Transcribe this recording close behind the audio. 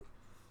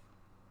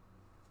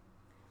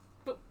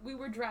we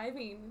were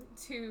driving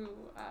to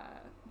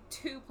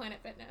Planet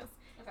Fitness.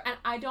 Okay. And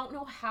I don't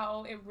know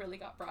how it really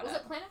got brought up. Was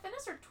it Planet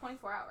Fitness or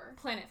 24 Hour?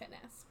 Planet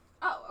Fitness.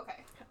 Oh,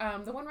 okay.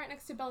 The one right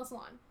next to Bella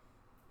Salon.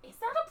 Is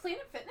that a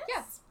Planet Fitness?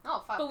 Yes.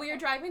 Oh, fuck. But we were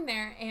driving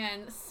there,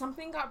 and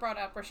something got brought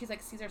up where she's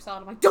like, Caesar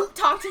salad. I'm like, don't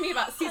talk to me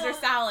about Caesar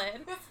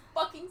salad. This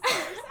fucking Caesar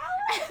salad.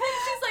 And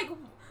she's like,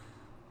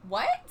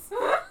 what?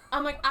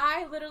 I'm like,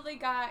 I literally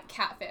got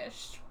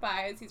catfished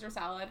by Caesar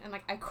salad, and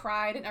like, I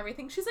cried and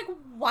everything. She's like,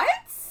 what?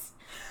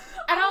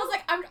 And I was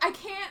like,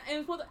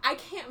 I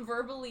can't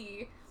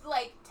verbally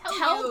like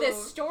tell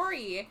this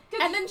story.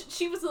 And then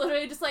she was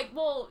literally just like,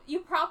 well, you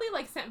probably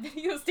like sent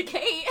videos to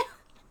Kate.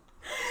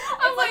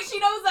 I was like, she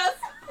knows us.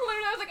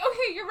 Literally, I was like,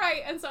 okay, you're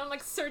right. And so I'm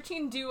like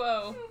searching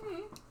Duo,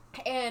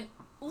 and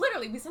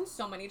literally we send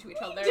so many to each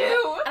other.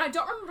 Do. And I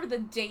don't remember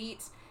the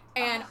date.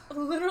 And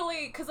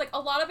literally, because like a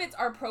lot of it's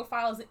our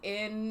profiles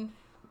in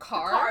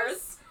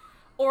cars.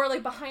 Or,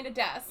 like, behind a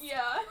desk.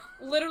 Yeah.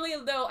 Literally,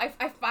 though,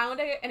 I found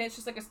it, and it's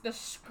just, like, the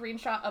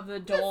screenshot of the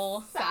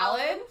Dole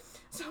salad.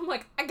 So I'm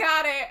like, I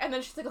got it. And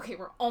then she's like, okay,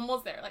 we're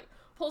almost there. Like,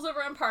 pulls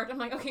over and parked. I'm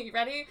like, okay, you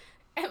ready?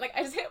 And, like,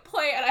 I just hit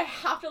play, and I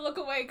have to look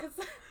away, because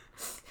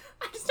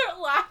I just start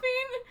laughing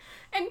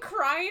and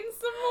crying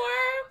some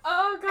more.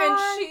 Oh, God.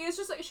 And she is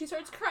just, like, she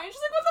starts crying.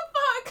 She's like, what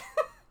the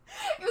fuck?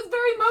 It was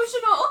very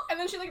emotional. And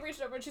then she, like,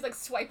 reached over and she's, like,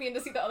 swiping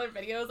to see the other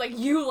videos. Like,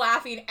 you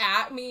laughing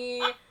at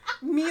me.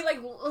 Me, like,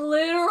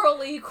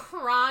 literally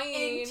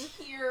crying. In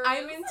tears.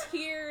 I'm in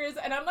tears.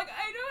 And I'm like,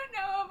 I don't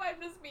know if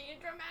I'm just being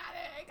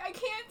dramatic. I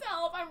can't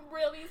tell if I'm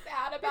really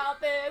sad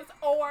about this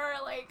or,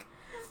 like,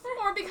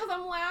 or because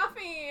I'm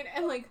laughing.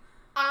 And, like,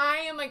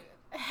 I am, like,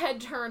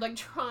 head turned, like,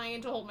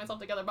 trying to hold myself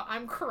together. But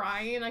I'm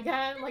crying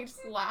again. Like,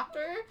 just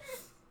laughter.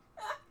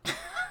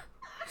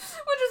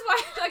 Which is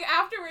why, like,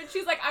 afterwards,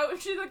 she's like,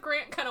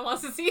 Grant kind of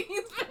wants to see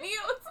these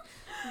videos.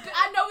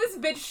 I know this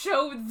bitch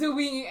showed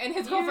Zooey and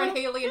his girlfriend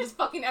Haley and just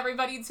fucking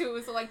everybody,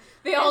 too, so, like,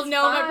 they all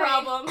know my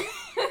problem.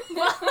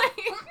 But, like...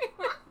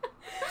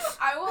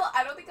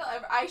 I don't think I'll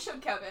ever... I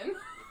showed Kevin.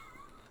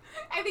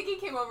 I think he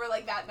came over,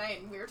 like, that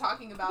night, and we were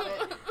talking about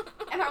it.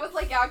 And I was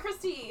like, yeah,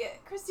 Christy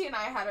and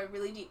I had a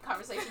really deep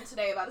conversation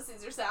today about a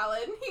Caesar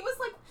salad. And he was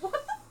like, what the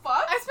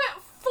fuck? I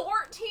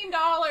spent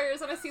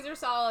 $14 on a Caesar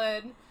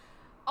salad...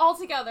 all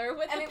together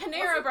with the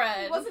Panera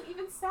bread. It wasn't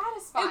even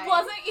satisfying. It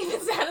wasn't even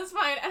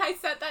satisfying, and I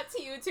sent that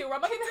to you too, where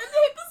I'm like, I didn't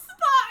hit the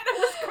spot, and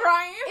I'm just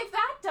crying. If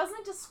that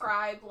doesn't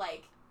describe,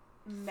 like,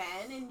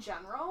 men in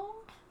general,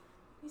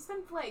 you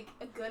spend, like,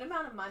 a good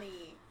amount of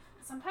money.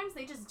 Sometimes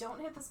they just don't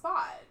hit the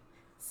spot.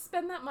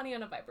 Spend that money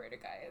on a vibrator,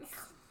 guys.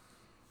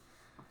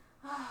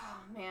 Oh,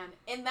 man.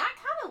 And that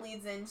kind of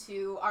leads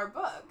into our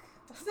book.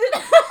 A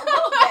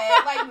little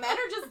bit. Like, men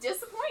are just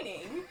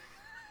disappointing.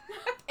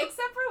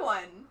 Except for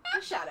one,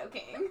 the Shadow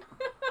King.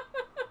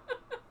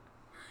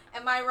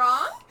 Am I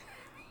wrong?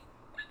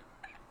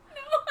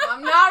 No.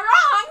 I'm not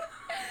wrong!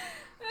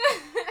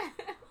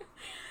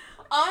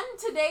 On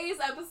today's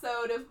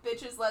episode of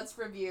Bitches Let's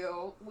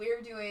Review,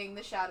 we're doing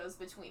The Shadows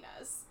Between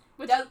Us.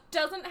 Which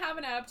doesn't have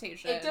an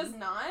adaptation. It does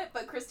not,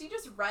 but Christy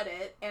just read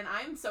it, and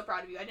I'm so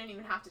proud of you. I didn't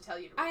even have to tell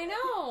you to read it. I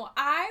know.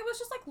 I was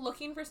just, like,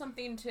 looking for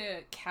something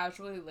to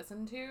casually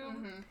listen to.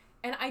 Mm-hmm.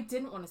 And I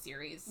didn't want a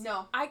series.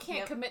 No. I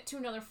can't commit to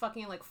another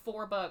fucking, like,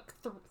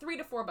 3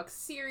 to 4 book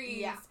series.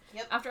 Yeah.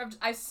 Yep. After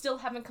I still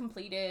haven't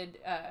completed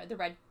The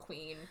Red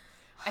Queen.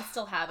 I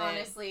still haven't.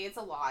 Honestly, it's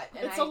a lot.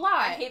 And it's a lot.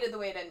 I hated the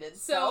way it ended.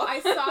 So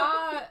I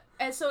saw,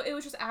 and so it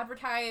was just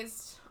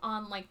advertised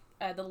on, like,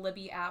 the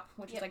Libby app,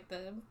 which is, like,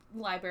 the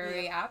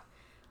library app.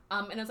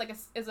 And it was, like,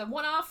 it's a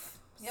one-off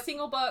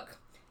single book.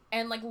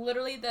 And, like,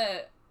 literally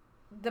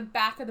the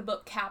back of the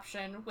book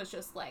caption was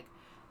just, like,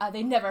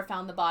 they never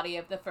found the body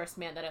of the first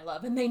man that I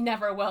love, and they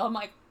never will. I'm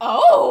like,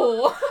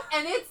 oh!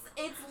 And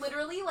it's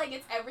literally, like,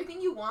 it's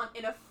everything you want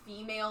in a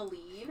female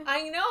lead.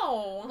 I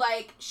know.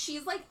 Like,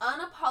 she's, like,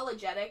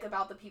 unapologetic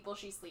about the people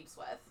she sleeps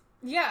with.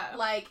 Yeah.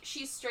 Like,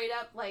 she's straight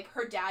up, like,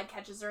 her dad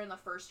catches her in the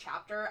first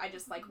chapter. I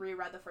just, like,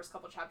 reread the first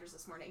couple chapters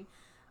this morning.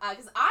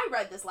 Because I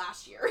read this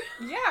last year.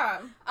 Yeah.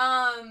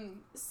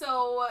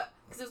 So,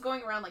 because it was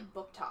going around, like,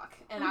 book talk,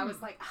 and I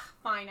was like,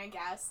 fine, I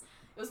guess.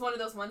 It was one of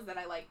those ones that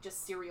I, like,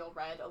 just serial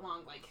read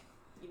along, like,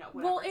 you know,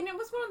 whatever. Well, and it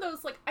was one of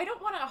those, like, I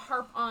don't want to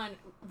harp on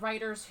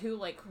writers who,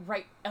 like,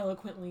 write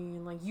eloquently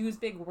and, like, use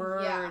big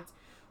words. Yeah.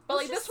 But,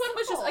 like, this one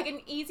was just, like,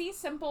 an easy,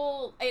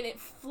 simple, and it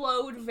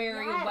flowed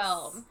very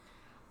well.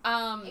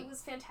 It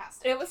was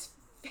fantastic. It was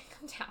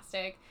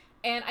fantastic.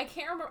 And I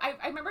can't remember,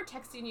 I remember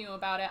texting you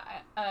about it.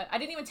 I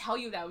didn't even tell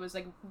you that I was,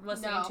 like,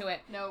 listening to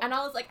it. No. And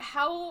I was like,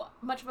 how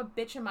much of a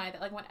bitch am I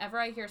that, like, whenever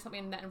I hear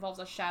something that involves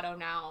a shadow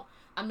now,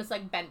 I'm just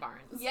like, Ben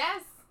Barnes.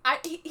 Yes.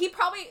 He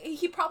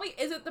probably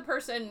isn't the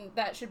person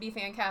that should be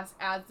fan cast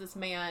as this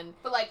man.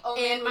 But, like, oh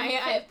man, would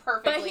fit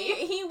perfectly.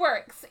 But he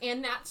works,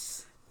 and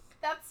that's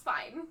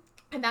fine.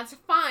 And that's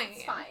fine.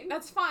 It's fine.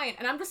 That's fine.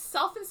 And I'm just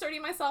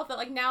self-inserting myself that,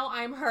 like, now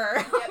I'm her.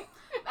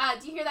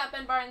 Yep. Do you hear that,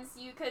 Ben Barnes?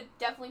 You could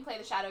definitely play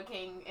the Shadow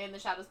King in The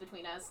Shadows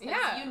Between Us.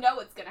 Yeah. You know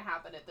what's gonna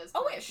happen at this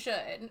point. Oh, it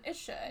should. It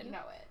should. You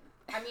know it.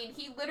 I mean,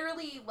 he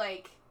literally,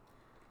 like,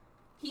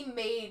 He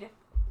made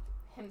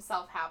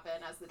himself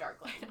happen as the Dark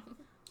Lord.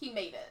 He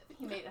made it.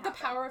 He made it happen. The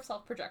power of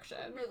self-projection.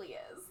 It really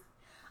is.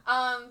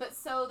 But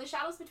so the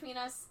shadows between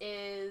us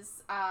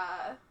is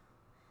our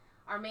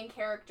main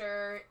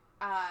character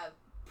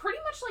pretty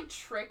much like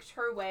tricked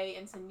her way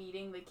into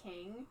meeting the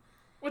king.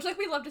 Which, like,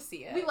 we love to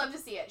see it. We love to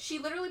see it. She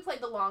literally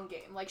played the long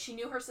game. Like, she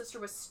knew her sister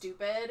was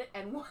stupid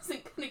and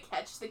wasn't gonna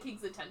catch the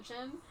king's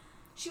attention.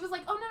 She was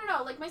like, oh,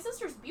 no, like, my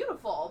sister's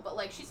beautiful, but,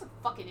 like, she's a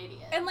fucking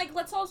idiot. And, like,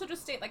 let's also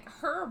just state, like,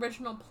 her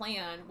original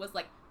plan was,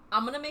 like,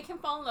 I'm gonna make him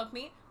fall in love with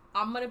me,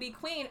 I'm gonna be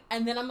queen,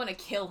 and then I'm gonna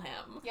kill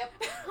him. Yep.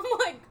 I'm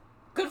like,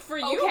 good for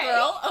you,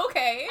 girl.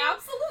 Okay.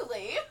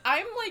 Absolutely.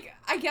 I'm, like,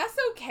 I guess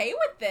okay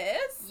with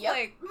this. Yep.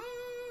 Like,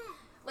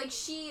 Like,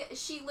 she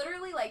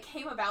literally, like,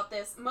 came about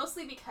this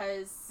mostly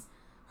because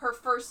her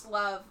first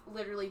love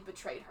literally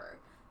betrayed her.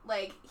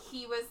 Like,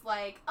 he was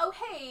like, oh,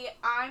 hey,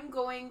 I'm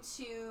going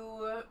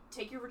to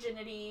take your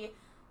virginity,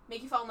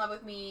 make you fall in love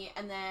with me,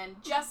 and then,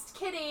 just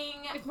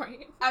kidding,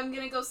 right. I'm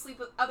gonna go sleep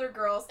with other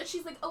girls. And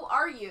she's like, oh,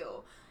 are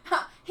you?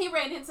 He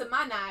ran into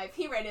my knife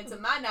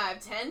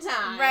 10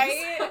 times.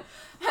 Right?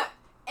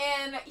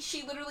 And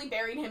she literally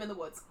buried him in the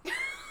woods. Good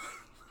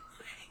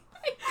for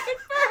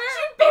her.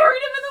 She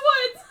buried him in the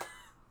woods!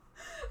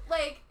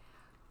 Like,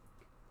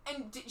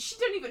 and she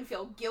didn't even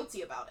feel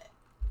guilty about it.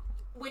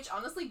 Which,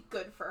 honestly,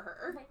 good for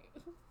her. Right.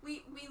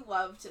 We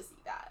love to see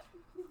that.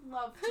 We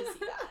love to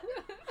see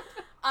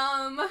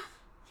that.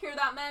 Hear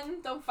that,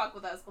 men? Don't fuck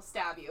with us, we'll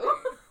stab you.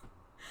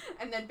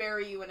 And then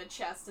bury you in a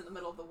chest in the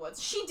middle of the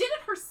woods. She did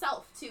it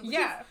herself, too, which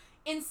is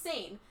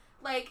insane.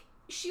 Like,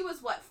 she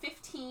was,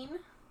 15?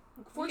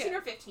 14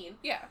 or 15.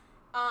 Yeah.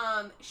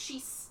 She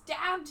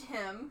stabbed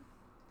him.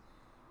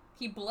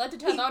 He bled to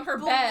death on her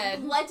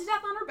bed. Bled to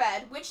death on her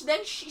bed, which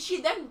then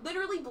she then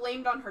literally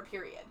blamed on her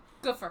period.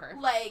 Good for her.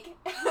 Like,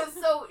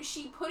 so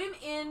she put him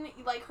in,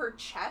 like, her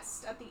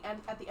chest at the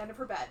end of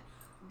her bed,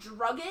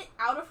 drug it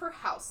out of her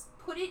house,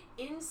 put it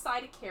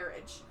inside a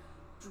carriage,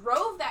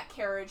 drove that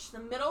carriage to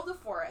the middle of the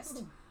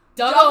forest,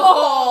 dug a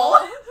hole,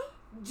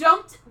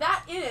 jumped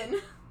that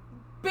in,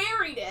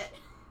 buried it,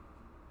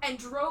 and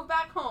drove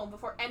back home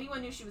before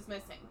anyone knew she was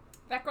missing.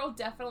 That girl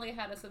definitely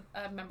had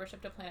a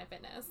membership to Planet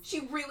Fitness.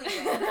 She really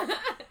did.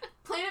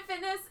 Planet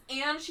Fitness,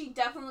 and she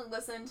definitely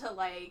listened to,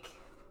 like,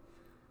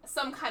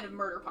 some kind of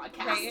murder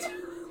podcast. Right.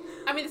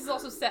 I mean, this is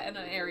also set in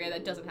an area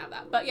that doesn't have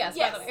that. But yes.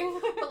 By the way.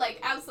 But,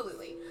 like,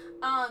 absolutely.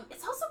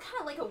 It's also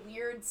kind of like a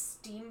weird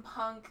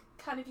steampunk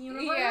kind of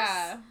universe.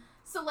 Yeah.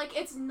 So, like,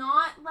 it's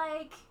not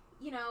like,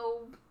 you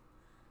know,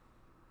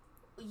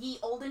 ye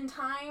olden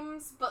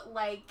times, but,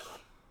 like,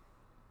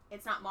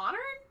 it's not modern.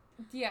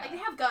 Yeah. Like, they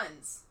have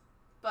guns,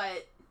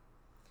 but...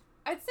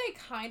 I'd say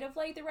kind of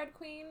like the Red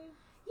Queen.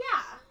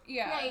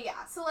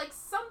 Yeah. So, like,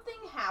 something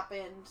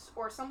happened,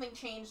 or something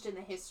changed in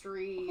the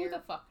history, Who or the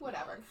fuck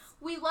whatever. knows?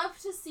 We We love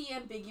to see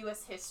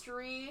ambiguous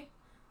history,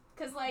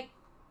 because, like,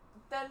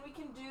 then we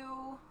can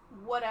do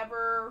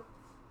whatever.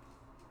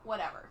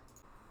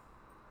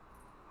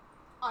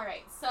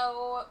 Alright,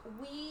 so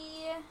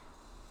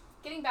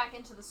getting back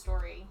into the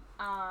story,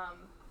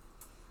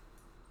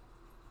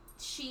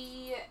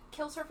 she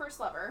kills her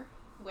first lover,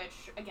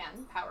 which,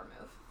 again, power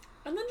move.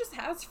 And then just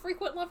has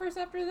frequent lovers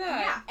after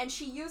that. Yeah, and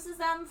she uses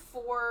them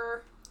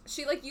for...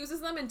 She, like,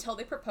 uses them until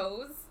they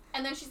propose.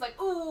 And then she's like,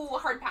 ooh,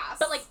 hard pass.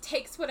 But, like,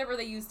 takes whatever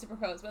they use to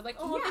propose. But, like,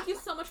 thank you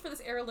so much for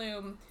this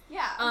heirloom.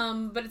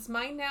 Yeah. But it's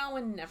mine now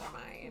and never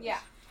mind. Yeah.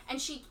 And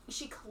she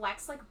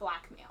collects, like,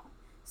 blackmail.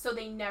 So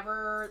they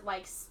never,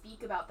 like,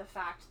 speak about the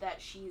fact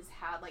that she's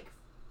had, like,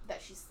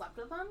 that she slept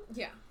with them.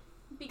 Yeah.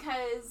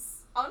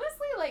 Because,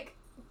 honestly, like,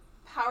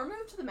 power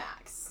move to the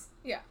max.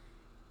 Yeah.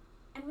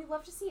 And we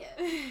love to see it.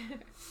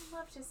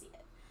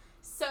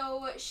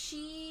 So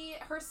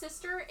her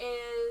sister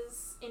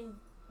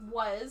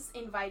was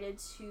invited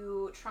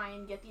to try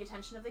and get the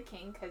attention of the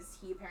king, because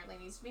he apparently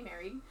needs to be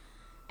married,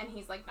 and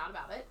he's, like, not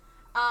about it.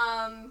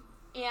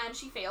 And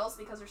she fails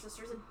because her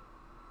sister's a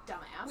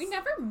dumbass. We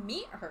never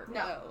meet her,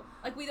 No. though.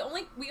 Like, we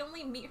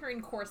only meet her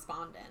in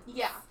correspondence.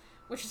 Yeah.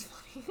 Which is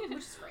funny.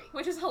 Which is great.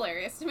 Which is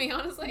hilarious to me,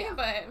 honestly, Yeah.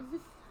 but...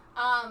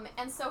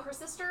 And so her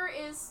sister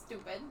is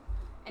stupid,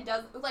 and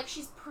does, like,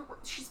 she's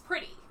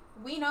pretty.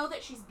 We know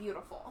that she's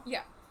beautiful.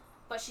 Yeah.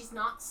 But she's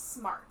not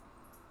smart.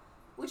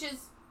 Which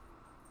is...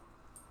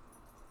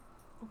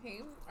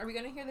 Okay, are we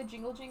gonna hear the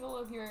jingle jingle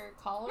of your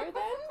collar,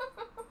 then?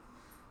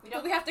 We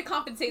We have to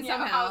compensate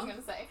somehow. I was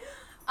gonna say.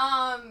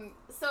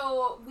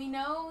 So we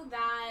know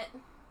that...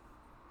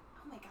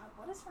 Oh my god,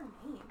 what is her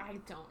name? I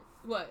don't...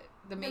 What?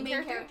 The main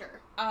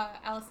character?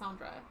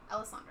 Alessandra.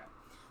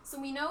 So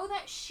we know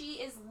that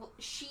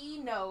she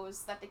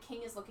knows that the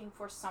king is looking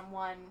for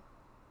someone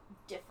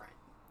different.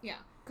 Yeah,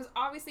 because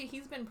obviously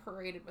he's been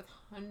paraded with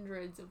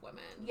hundreds of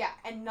women. Yeah,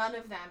 and none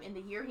of them, in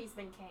the year he's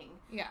been king,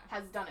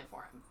 has done it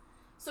for him.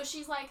 So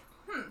she's like,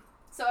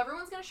 so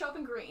everyone's gonna show up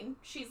in green.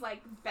 She's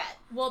like, bet.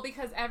 Well,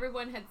 because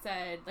everyone had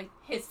said, like,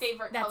 his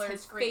favorite color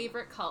is green.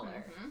 Favorite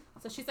color. Mm-hmm.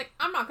 So she's like,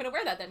 I'm not gonna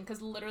wear that then,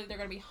 because literally there are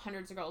gonna be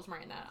hundreds of girls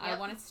wearing that. Yep. I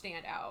want to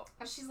stand out.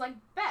 And she's like,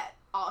 bet.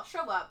 I'll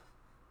show up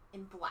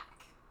in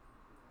black.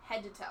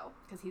 head to toe.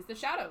 Because he's the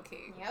Shadow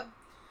King. Yep.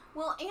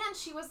 Well, and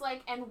she was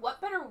like, and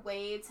what better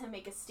way to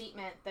make a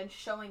statement than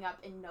showing up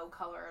in no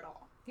color at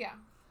all? Yeah.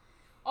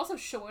 Also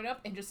showing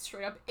up and just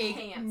straight up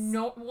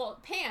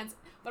pants,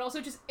 but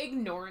also just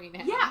ignoring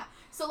him. Yeah.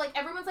 So, like,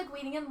 everyone's, like,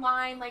 waiting in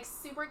line, like,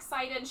 super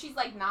excited, and she's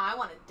like, nah, I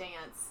want to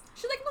dance.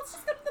 She's like, let's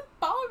just go to the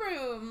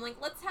ballroom. Like,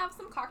 let's have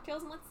some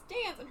cocktails and let's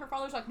dance. And her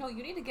father's like, no,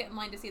 you need to get in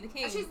line to see the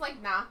king. And she's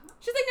like, nah.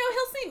 She's like, no,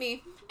 he'll see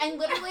me. And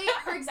literally,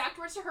 her exact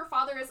words to her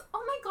father is,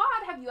 oh my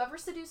god, have you ever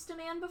seduced a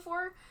man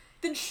before?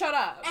 Then shut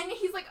up. And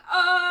he's like,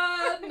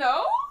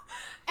 no?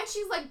 And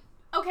she's like,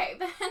 okay,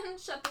 then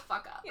shut the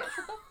fuck up. Yeah,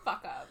 shut the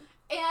fuck up.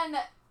 And,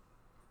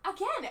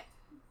 again,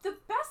 the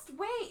best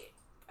way,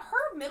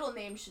 her middle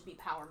name should be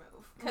Power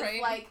Move.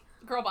 Right? Like,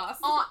 Girlboss.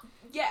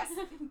 Yes.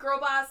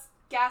 Girlboss,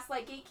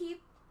 Gaslight, Gatekeep.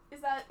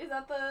 Is that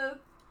the...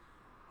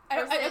 I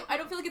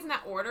don't feel like it's in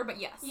that order,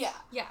 but yes. Yeah.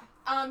 Yeah.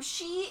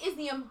 She is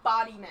the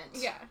embodiment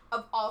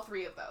of all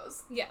three of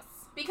those. Yes.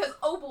 Because,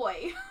 oh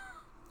boy.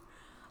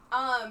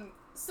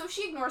 So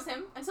she ignores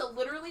him until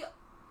literally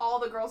all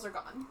the girls are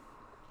gone.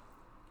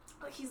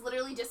 Like, he's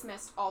literally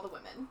dismissed all the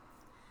women.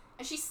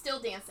 And she's still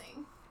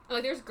dancing.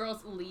 Like, there's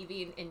girls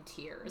leaving in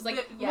tears.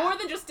 Like, yeah. More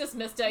than just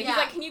dismissed her. Yeah. He's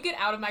like, can you get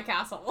out of my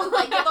castle?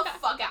 Like, get the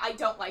fuck out. I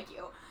don't like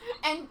you.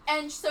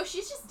 And so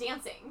she's just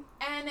dancing.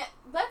 And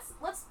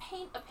let's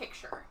paint a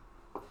picture.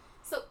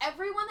 So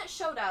everyone that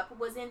showed up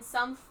was in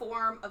some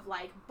form of,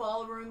 like,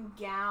 ballroom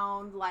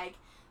gown, like,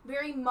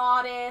 very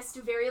modest,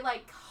 very,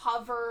 like,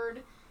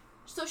 covered.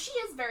 So she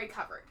is very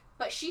covered.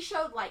 But she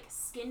showed, like,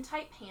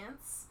 skin-tight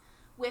pants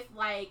with,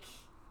 like...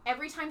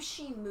 Every time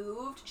she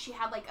moved, she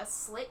had, like, a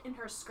slit in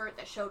her skirt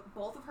that showed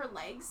both of her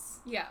legs.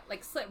 Yeah,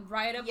 like, slit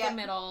right up the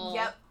middle.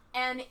 Yep.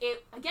 And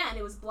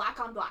it was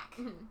black on black.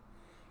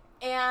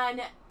 Mm-hmm.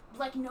 And,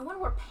 like, no one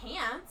wore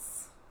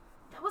pants.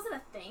 That wasn't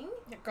a thing.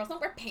 Yeah, girls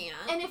don't wear pants.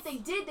 And if they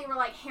did, they were,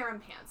 like,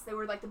 harem pants. They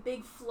were, like, the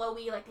big,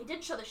 flowy, like, they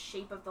didn't show the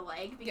shape of the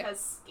leg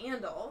because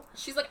scandal.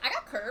 She's like, I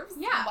got curves.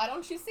 Yeah. Why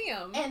don't you see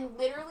them? And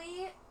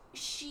literally,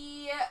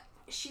 she's,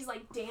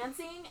 like,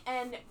 dancing,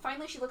 and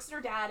finally she looks at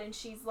her dad, and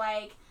she's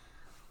like...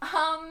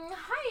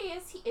 hi,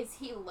 is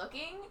he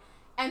looking?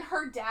 And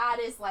her dad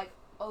is like,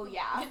 oh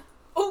yeah.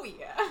 Oh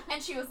yeah.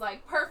 And she was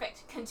like,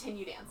 perfect,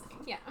 continue dancing.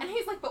 Yeah. And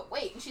he's like, but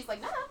wait. And she's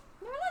like, no.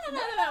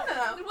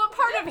 What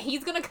part of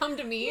he's gonna come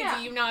to me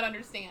do you not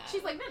understand?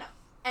 She's like, no.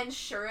 And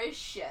sure as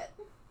shit,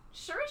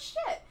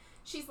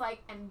 she's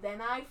like, and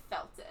then I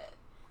felt it.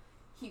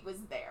 He was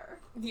there.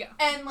 Yeah.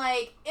 And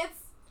like,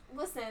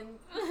 listen,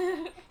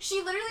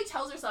 she literally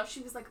tells herself, she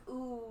was like,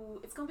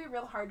 ooh, it's gonna be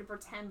real hard to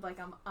pretend like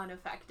I'm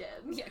unaffected.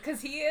 Yeah, because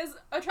he is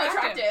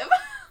attractive.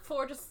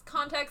 For just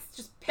context,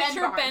 just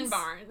picture Ben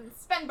Barnes.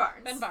 Ben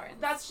Barnes.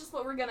 That's just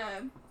what we're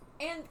gonna...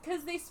 And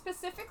because they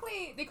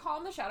call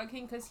him the Shadow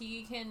King because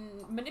he can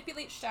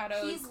manipulate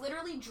shadows. He's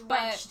literally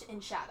drenched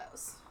in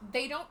shadows.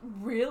 They don't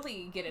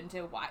really get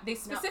into why. They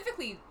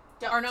specifically...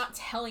 are not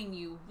telling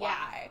you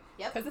why.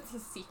 Yep. Because it's a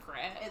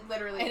secret. It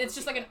literally and is it's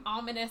just like an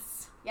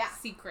ominous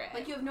secret.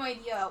 Like, you have no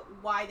idea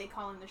why they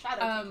call him the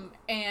Shadow King.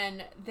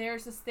 And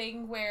there's this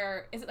thing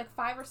where, is it like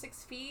 5 or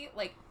 6 feet?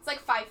 Like, it's like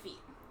 5 feet.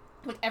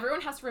 Like,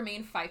 everyone has to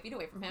remain 5 feet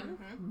away from him.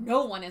 Mm-hmm.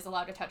 No one is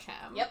allowed to touch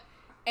him. Yep.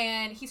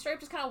 And he straight up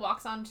just kind of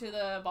walks onto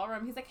the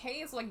ballroom. He's like,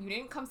 hey, so, like, you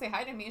didn't come say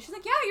hi to me. And she's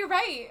like, yeah, you're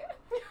right.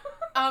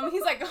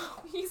 He's like,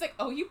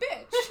 oh, you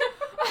bitch.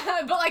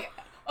 But, like...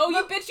 Oh,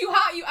 you bitch, you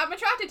hot, I'm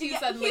attracted to you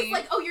suddenly. He's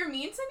like, oh, you're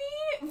mean to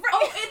me?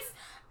 Right.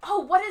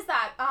 What is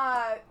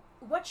that?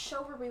 What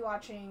show were we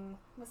watching?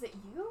 Was it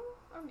You?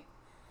 Or me?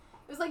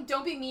 It was like,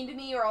 don't be mean to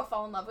me or I'll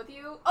fall in love with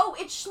you. Oh,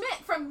 it's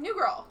Schmidt from New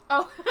Girl.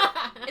 Oh.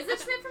 Is it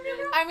Schmidt from New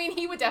Girl? I mean,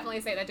 he would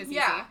definitely say that to Cece.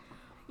 Yeah.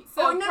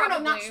 So no,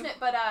 not Schmidt,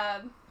 but,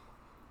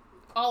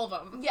 all of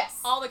them. Yes.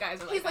 All the guys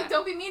are like He's that. like,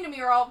 don't be mean to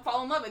me or I'll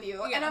fall in love with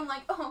you. Yeah. And I'm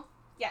like, oh...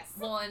 Yes.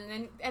 Well,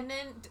 and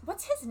then,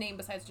 what's his name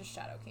besides just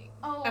Shadow King?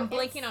 Oh, I'm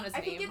blanking on his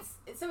name. I think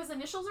so his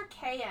initials are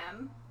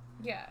KM.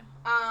 Yeah.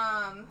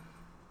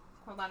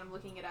 Hold on, I'm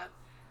looking it up.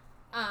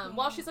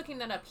 While she's looking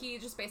that up, he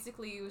just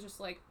basically was just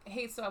like,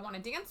 hey, so I want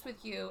to dance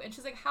with you. And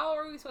she's like, how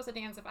are we supposed to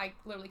dance if I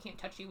literally can't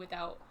touch you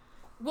without...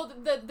 Well,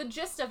 the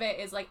gist of it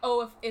is like,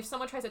 oh, if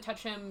someone tries to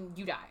touch him,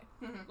 you die.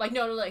 Mm-hmm. Like,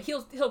 no, like,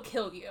 he'll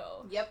kill you.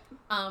 Yep.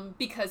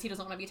 Because he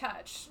doesn't want to be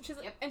touched. She's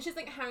like, and she's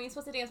like, how are you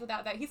supposed to dance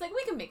without that? He's like,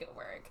 we can make it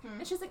work.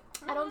 And she's like,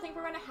 I don't think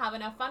we're gonna have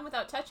enough fun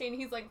without touching.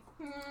 He's like,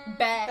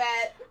 bet.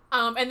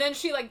 And then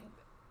she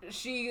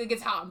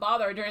gets hot and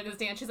bothered during this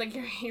dance. She's like,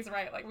 he's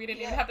right. Like, we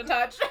didn't even have to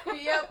touch.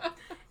 Yep.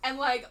 And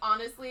like,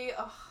 honestly,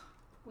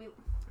 we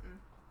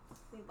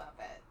love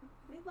it.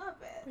 We love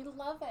it. We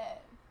love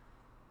it.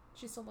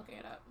 She's still looking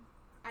it up.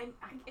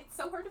 It's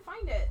so hard to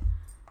find it.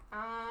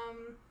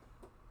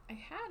 I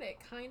had it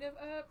kind of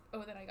up.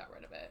 Oh, then I got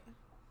rid of it.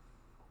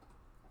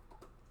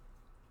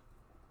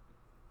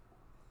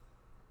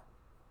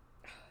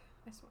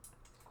 I swear.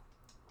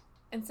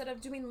 Instead of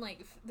doing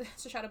like the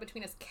shadow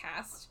between us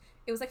cast,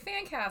 it was like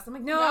fan cast. I'm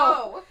like,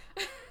 no.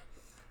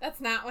 That's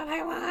not what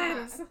I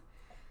want. Yeah.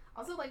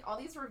 Also, like, all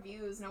these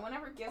reviews, no one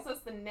ever gives us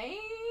the name.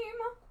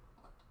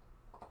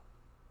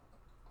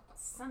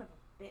 Son of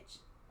a bitch.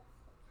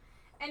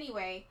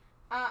 Anyway,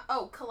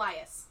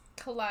 Callias.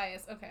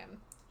 Callias, okay.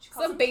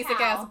 Some basic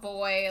Cal. ass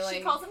boy, like...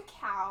 She calls him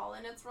Cal,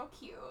 and it's real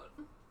cute.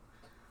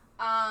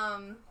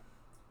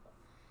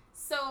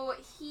 So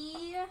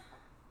he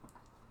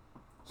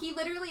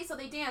literally, so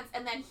they dance,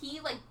 and then he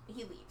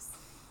leaves.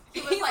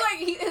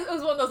 It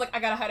was one of those, like, I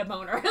gotta hide a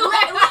boner. And you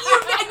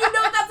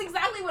know that's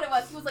exactly what it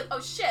was. He was like, oh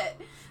shit.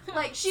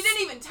 Like, she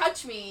didn't even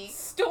touch me.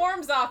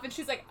 Storms off, and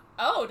she's like,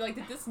 oh, like,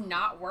 did this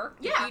not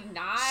work? Did he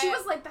not? She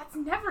was like, that's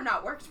never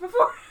not worked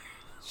before.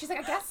 She's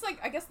like,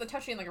 I guess the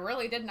touching, like,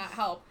 really did not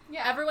help.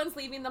 Yeah. Everyone's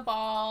leaving the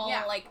ball.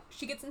 Yeah. Like,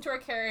 she gets into her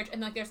carriage, and,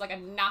 like, there's, like, a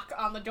knock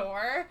on the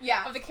door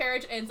of the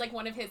carriage, and it's, like,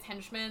 one of his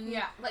henchmen.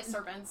 Yeah, like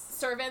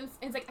servants. And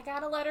he's like, I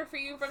got a letter for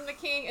you from the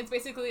king. It's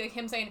basically, like,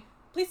 him saying,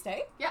 please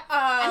stay. Yeah.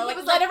 And he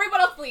was let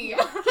everyone else leave.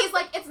 Yeah. He's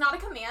like, it's not a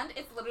command,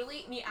 it's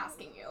literally me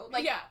asking you.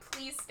 Like,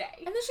 please stay.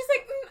 And then she's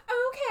like,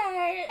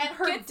 okay. And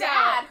her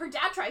dad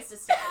tries to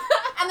stay.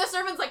 And the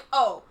servant's like,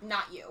 oh,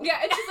 not you. Yeah,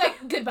 and she's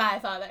like, goodbye,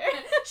 father.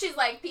 She's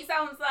like, peace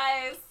out,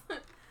 Slice.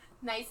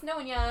 Nice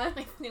knowing ya.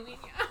 Nice knowing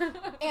ya.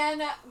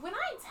 And when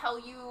I tell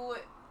you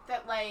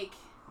that, like,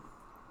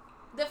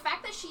 the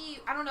fact that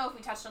I don't know if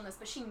we touched on this,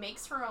 but she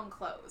makes her own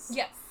clothes.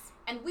 Yes.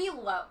 And we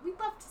love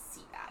to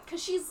see that.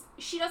 Because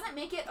she doesn't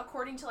make it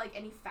according to, like,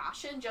 any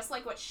fashion, just,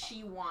 like, what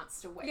she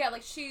wants to wear. Yeah,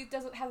 like, she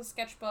has a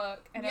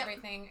sketchbook and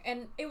everything.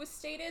 And it was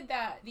stated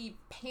that the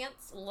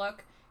pants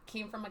look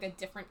came from, like, a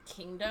different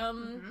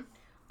kingdom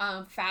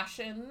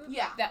fashion.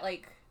 Yeah. That,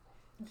 like...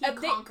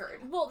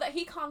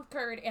 he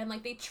conquered, and,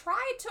 like, they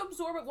tried to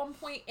absorb at one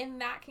point in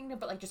that kingdom,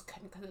 but, like, just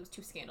couldn't because it was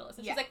too scandalous.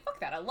 And she's like,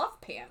 fuck that, I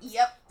love pants.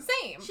 Yep.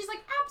 Same. She's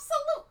like,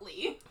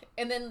 absolutely.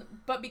 And then,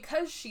 but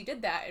because she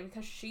did that, and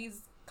because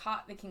she's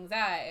caught the king's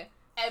eye,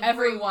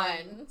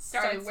 everyone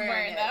started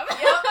wearing them.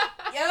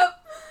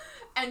 Yep.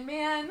 And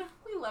man,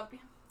 we love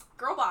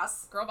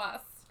Girlboss.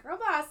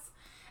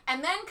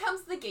 And then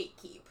comes the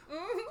Gatekeep.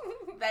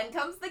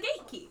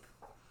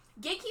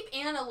 Gatekeep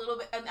and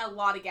a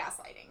lot of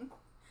gaslighting.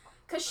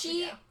 Because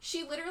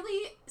she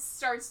literally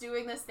starts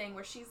doing this thing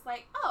where she's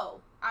like,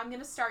 oh, I'm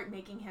going to start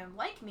making him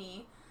like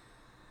me.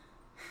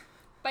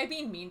 By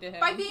being mean to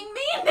him.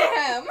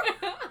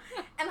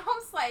 And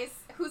Home Slice,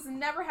 who's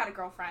never had a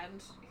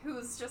girlfriend,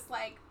 who's just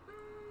like,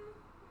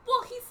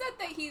 Well, he said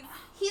that he's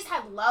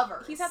had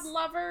lovers.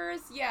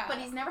 Yeah. But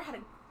he's never had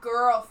a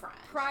girlfriend.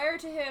 Prior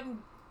to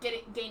him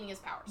gaining his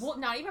powers. Well,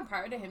 not even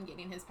prior to him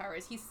gaining his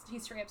powers. He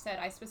straight up said,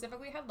 I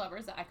specifically had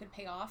lovers that I could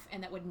pay off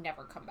and that would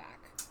never come back.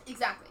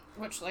 Exactly.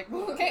 Which, like,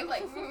 okay.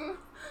 Like,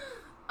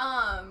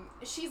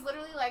 she's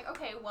literally like,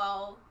 okay,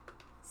 well,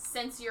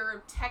 since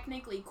you're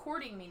technically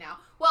courting me now.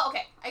 Well,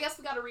 okay, I guess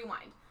we gotta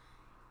rewind.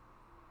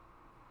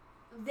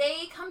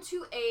 They come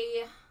to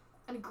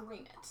an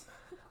agreement.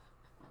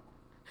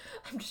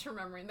 I'm just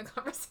remembering the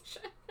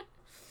conversation.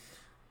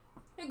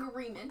 An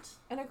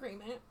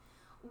agreement.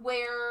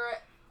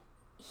 Where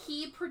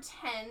he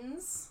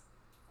pretends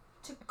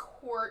to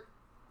court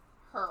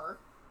her.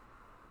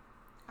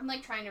 I'm,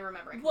 like, trying to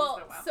remember.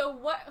 Well, so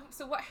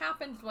what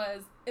happened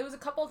was, it was a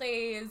couple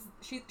days,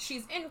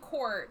 she's in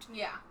court.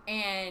 Yeah.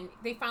 And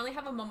they finally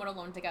have a moment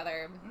alone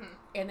together. Mm-hmm.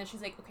 And then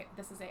she's like, okay,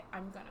 this is it.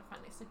 I'm gonna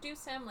finally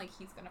seduce him. Like,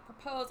 he's gonna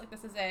propose. Like,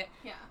 this is it.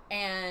 Yeah.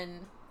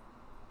 And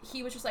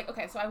he was just like,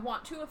 okay, so I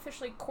want to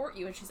officially court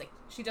you. And she's like,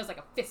 she does, like,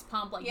 a fist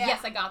pump. Like, yes,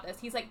 I got this.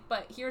 He's like,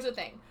 but here's the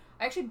thing.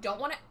 I actually don't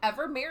want to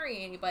ever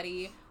marry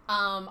anybody.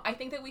 I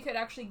think that we could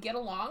actually get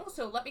along.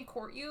 So let me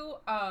court you.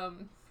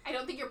 I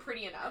don't think you're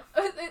pretty enough.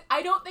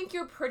 I don't think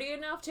you're pretty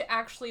enough to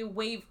actually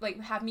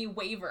have me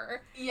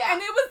waver. Yeah.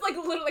 And it was, like,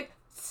 literally, like,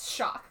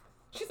 shock.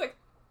 She's like,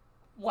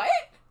 what?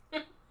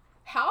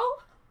 How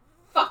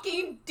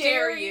fucking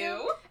dare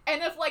you?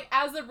 And if, like,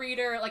 as a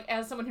reader, like,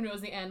 as someone who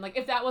knows the end, like,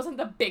 if that wasn't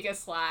the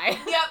biggest lie.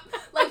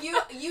 Yep. Like,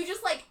 you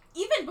just, like,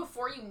 even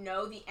before you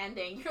know the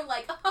ending, you're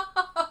like,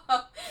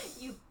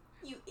 you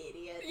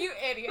idiot. You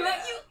idiot.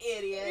 Like, you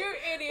idiot. You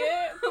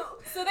idiot.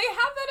 So they have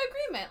that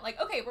agreement. Like,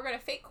 okay, we're gonna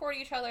fake court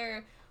each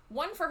other.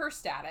 One, for her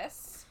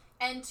status.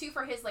 And two,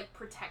 for his, like,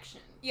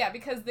 protection. Yeah,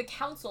 because the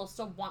council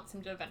still wants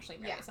him to eventually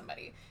marry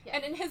somebody. Yeah.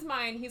 And in his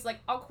mind, he's like,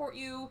 I'll court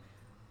you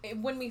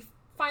when we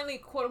finally,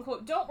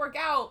 quote-unquote, don't work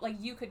out. Like,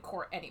 you could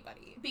court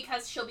anybody.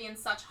 Because she'll be in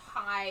such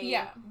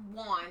high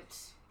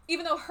want.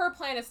 Even though her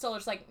plan is still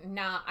just like,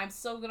 nah, I'm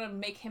still gonna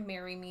make him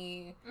marry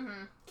me.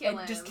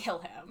 Mm-hmm. Just kill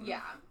him.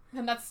 Yeah.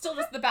 And that's still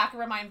just the back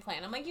of her mind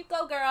plan. I'm like, you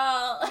go,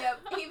 girl.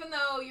 Yep. Even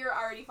though you're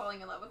already falling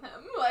in love with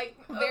him. Like,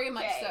 very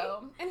much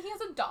so. And he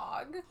has a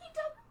dog. He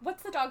does.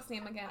 What's the dog's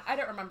name again? I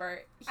don't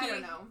remember. I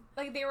don't know.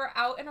 Like, they were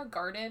out in a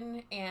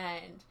garden,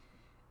 and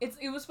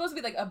it was supposed to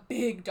be, like, a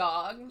big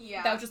dog.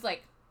 Yeah. That was just,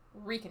 like,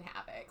 wreaking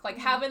havoc. Like,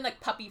 having, like,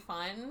 puppy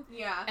fun.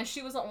 Yeah. And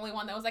she was the only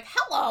one that was like,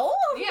 hello!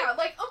 Yeah,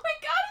 like, oh my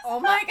god, it's oh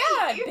my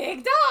god,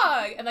 big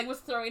dog! And, like, was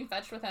throwing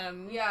fetch with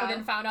him. Yeah. And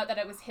then found out that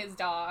it was his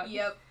dog.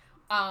 Yep.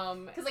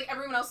 Because, like,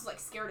 everyone else was, like,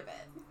 scared of it.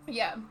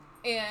 Yeah.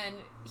 And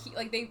he,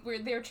 like, they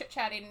were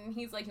chit-chatting, and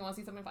he's like, you want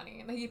to see something funny?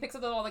 And he picks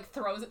up the ball, like,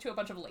 throws it to a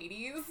bunch of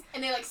ladies.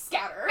 And they, like,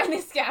 scatter. And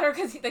they scatter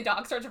because the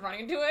dog starts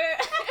running to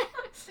it.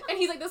 And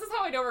he's like, this is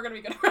how I know we're going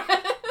to be good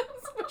friends.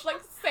 Which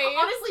Like, same.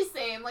 Honestly,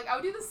 same. Like, I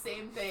would do the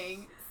same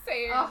thing.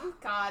 Same. Oh,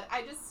 God.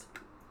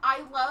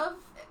 I love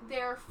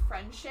their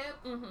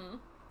friendship. Mm-hmm.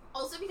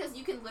 Also because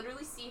you can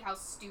literally see how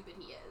stupid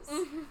he is.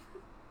 Mm-hmm.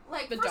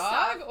 Like, The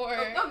dog, or?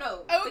 Oh,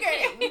 no.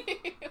 Okay. The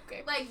king.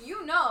 Okay. Like,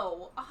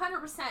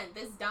 100%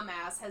 this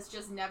dumbass has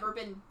just never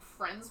been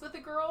friends with a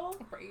girl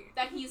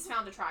that he's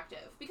found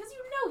attractive. Because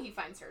he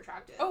finds her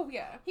attractive. Oh,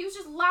 yeah. He was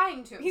just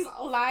lying to himself.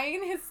 He's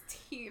lying his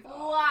teeth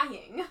off.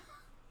 Lying.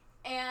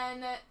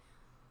 And,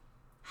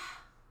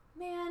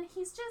 man,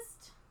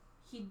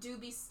 he do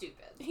be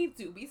stupid. He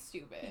do be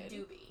stupid. He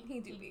do be. He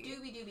do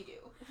be.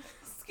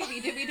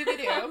 Skibby dooby dooby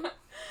doo.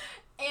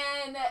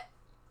 And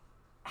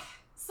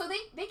so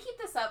they keep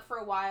this up for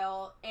a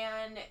while,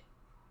 and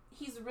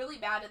he's really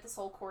bad at this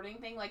whole courting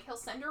thing. Like, he'll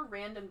send her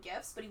random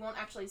gifts, but he won't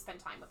actually spend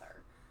time with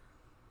her.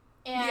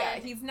 And yeah,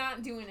 he's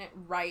not doing it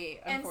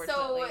right,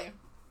 unfortunately. And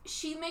so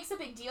she makes a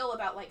big deal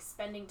about, like,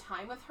 spending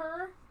time with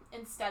her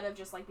instead of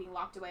just, like, being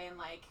locked away in,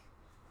 like,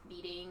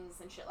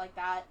 meetings and shit like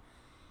that.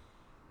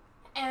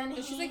 And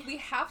she's like, we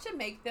have to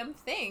make them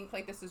think,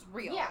 like, this is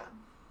real. Yeah.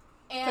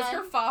 Because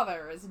her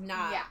father is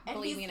not and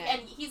believing it.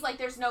 And he's like,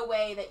 there's no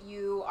way that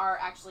you are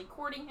actually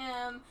courting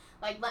him.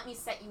 Like, let me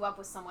set you up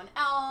with someone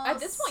else.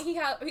 At this point,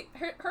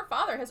 her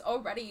father has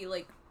already,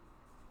 like...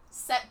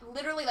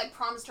 literally, like,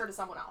 promised her to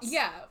someone else.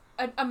 Yeah.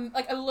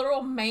 Like, a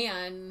literal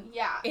man...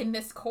 Yeah. In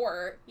this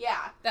court.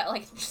 Yeah. That,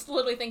 like, just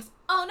literally thinks,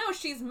 oh, no,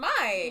 she's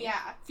my...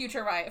 Yeah.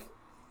 Future wife.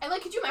 And,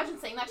 like, could you imagine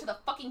saying that to the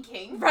fucking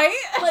king? Right?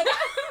 Like,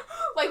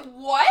 like,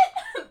 what?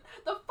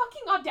 The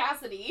fucking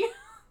audacity.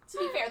 To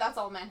be fair, that's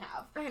all men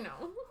have. I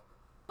know.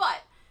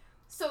 But,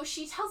 so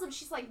she tells him,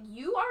 she's like,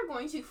 you are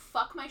going to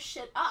fuck my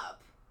shit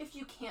up if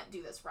you can't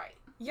do this right.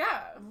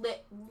 Yeah.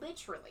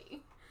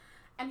 Literally.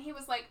 And he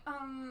was like,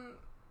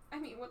 I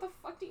mean, what the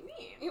fuck do you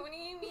mean? What do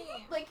you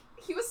mean? Like,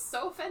 he was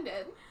so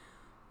offended.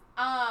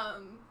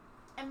 And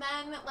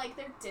then, like,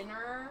 their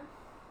dinner.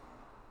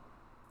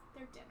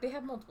 They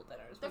have multiple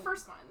dinners. The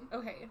first one.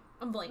 Okay.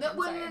 I'm blanking.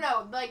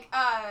 No. Like,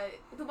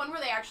 the one where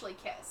they actually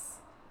kiss.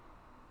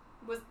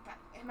 Was that...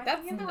 Am I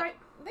thinking the right...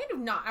 They do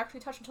not actually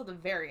touch until the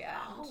very end.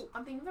 Oh,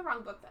 I'm thinking the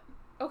wrong book then.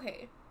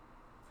 Okay.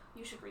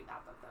 You should read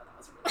that book, though. That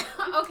was a really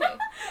good one. Okay.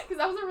 Because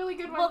that was a really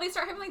good one. Well, they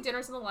start having, like,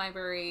 dinners in the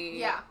library.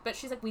 Yeah. But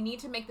she's like, we need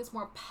to make this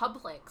more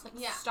public. Like,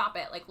 yeah. Stop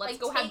it. Like, let's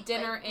go have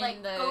dinner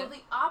in the... Go to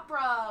the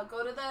opera.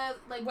 Go to the,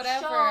 like,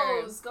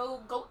 whatever. Shows.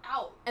 Go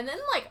out. And then,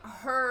 like,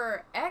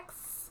 her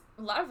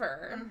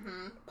ex-lover,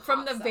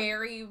 from the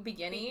very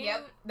beginning,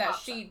 that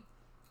she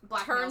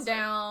turned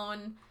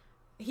down...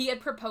 He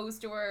had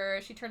proposed to her,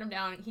 she turned him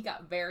down, he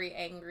got very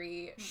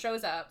angry,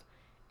 shows up,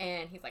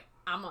 and he's like,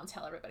 I'm gonna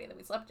tell everybody that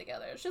we slept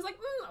together. She's like,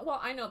 well,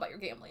 I know about your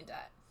gambling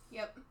debt.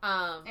 Yep.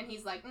 And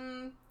he's like,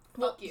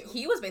 fuck you.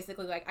 He was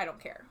basically like, I don't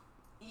care.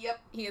 Yep.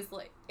 He is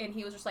like, and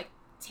he was just like,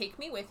 take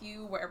me with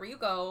you wherever you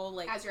go,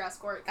 like... As your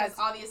escort, because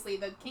obviously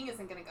the king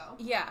isn't gonna go.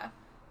 Yeah.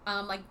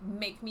 Like,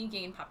 make me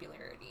gain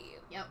popularity.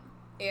 Yep.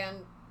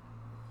 And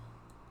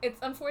it's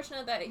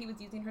unfortunate that he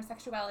was using her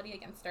sexuality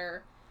against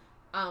her.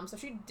 So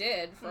she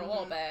did for a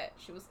little bit.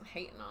 She was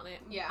hating on it.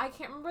 Yeah. I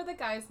can't remember the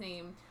guy's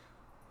name.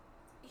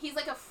 He's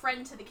like a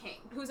friend to the king.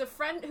 Who was a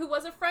friend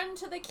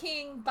to the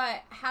king,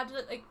 but had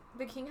to, like,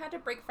 the king had to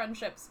break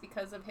friendships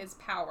because of his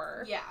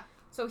power. Yeah.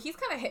 So he's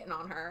kind of hitting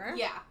on her.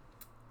 Yeah.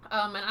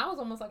 And I was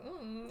almost like,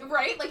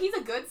 Right? Like, he's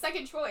a good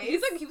second choice. He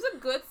was a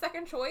good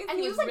second choice. And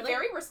he was like, really,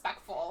 very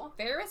respectful.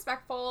 Very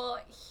respectful.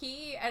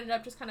 He ended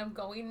up just kind of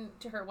going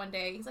to her one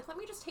day. He's like, let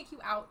me just take you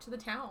out to the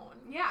town.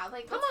 Yeah,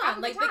 like, come let's on.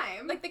 have a good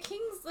time. The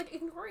king's, like,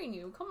 ignoring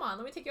you. Come on,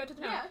 let me take you out to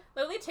the town. Yeah.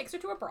 Literally takes her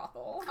to a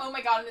brothel. Oh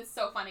my god, and it's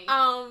so funny.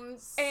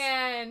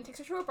 And takes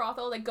her to a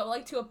brothel. They go,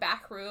 like, to a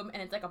back room,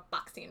 and it's, like, a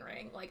boxing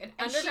ring. Like, an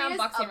underground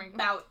boxing ring.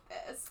 About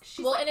this.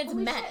 She's and it's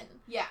men. Shit.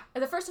 Yeah.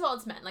 And first of all,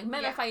 it's men. Like,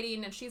 men are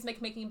fighting, and she's,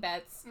 like, making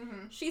bets.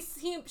 She's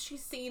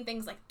seeing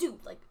things like,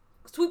 dude, like,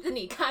 sweep the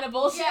knee kind of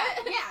bullshit.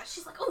 Yeah.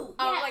 She's like, ooh,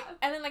 yeah. Like,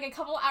 and then, like, a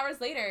couple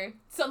hours later,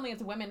 suddenly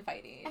it's women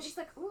fighting. And she's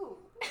like, ooh.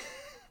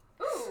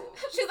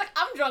 She's like,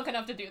 I'm drunk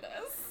enough to do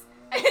this.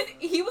 And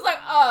he was like,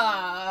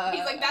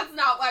 He's like, that's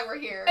not why we're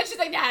here. And she's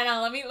like,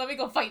 no, let me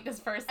go fight this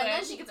person. And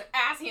then she gets her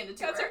ass handed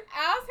to her. Gets her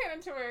ass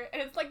handed to her.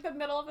 And it's, like, the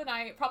middle of the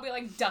night, probably,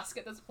 like, dusk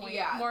at this point.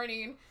 Yeah.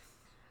 Morning.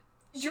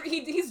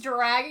 He's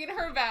dragging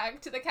her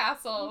back to the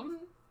castle.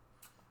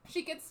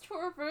 She gets to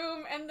her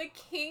room, and the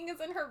king is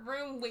in her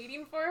room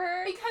waiting for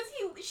her. Because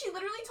she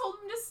literally told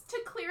him just to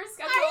clear his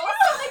schedule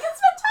so they can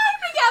spend time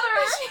together.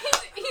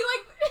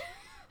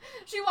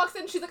 She walks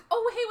in, she's like,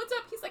 oh, hey, what's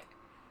up? He's like,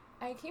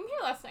 I came here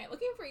last night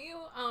looking for you,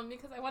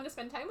 because I wanted to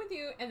spend time with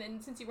you, and then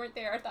since you weren't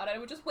there, I thought I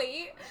would just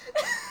wait.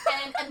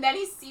 and then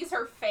he sees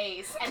her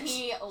face, and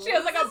she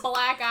has, like, a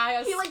black eye,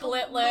 a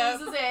split lip.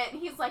 He loses it,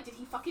 and he's like, did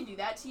he fucking do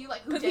that to you?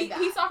 Like, who did that?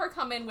 He saw her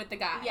come in with the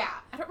guy. Yeah.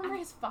 I don't remember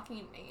his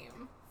fucking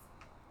name.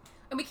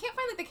 And we can't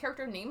find, like, the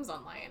character names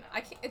online.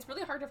 It's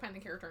really hard to find the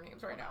character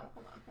names right now.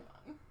 Hold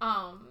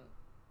on.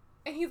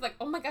 And he's like,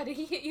 oh my god, did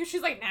he hit you?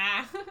 She's like,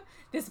 nah.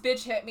 This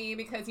bitch hit me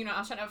because, I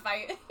was trying to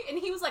fight. And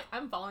he was like,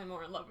 I'm falling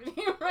more in love with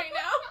you right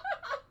now.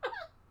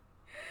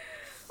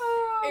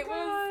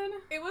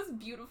 It was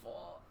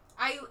beautiful.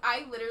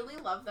 I literally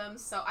love them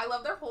so. I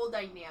love their whole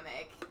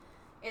dynamic.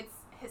 It's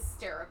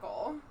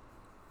hysterical.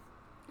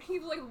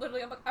 He's like,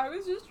 literally, I'm like, I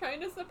was just trying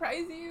to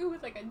surprise you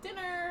with like a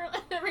dinner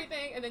and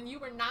everything, and then you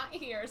were not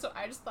here, so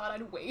I just thought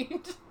I'd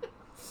wait.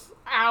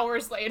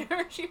 Hours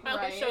later, she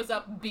finally shows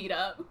up beat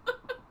up.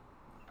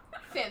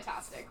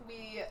 Fantastic.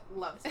 We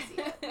love to see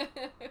it.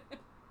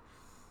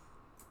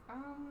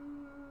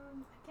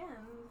 Again,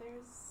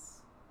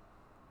 there's...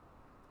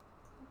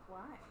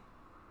 Why?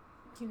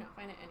 Do you not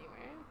find it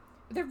anywhere?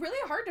 They're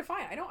really hard to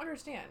find. I don't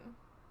understand.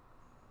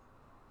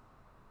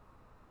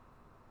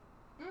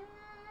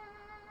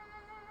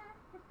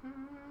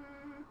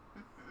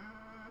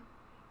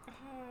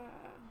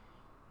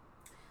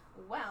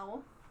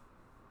 Well,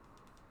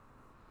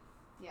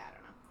 yeah, I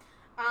don't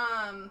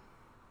know.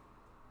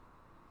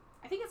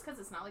 I think it's because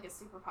it's not like a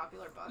super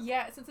popular book.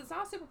 Yeah, since it's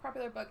not a super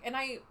popular book, and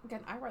I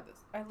read this.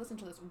 I listened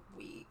to this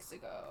weeks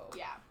ago.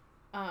 Yeah.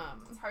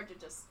 It's hard to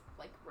just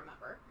like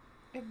remember.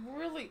 It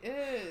really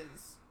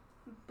is.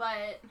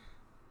 But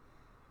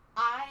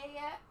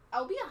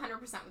I'll be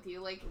 100% with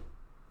you. Like,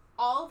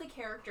 all the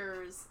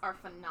characters are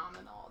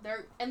phenomenal.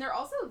 They're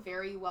also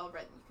very well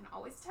written. You can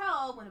always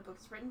tell when a book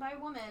is written by a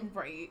woman.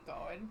 Right,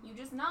 God. You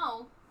just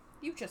know.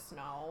 You just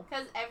know.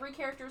 Because every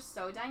character is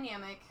so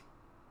dynamic.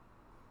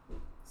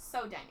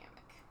 So dynamic.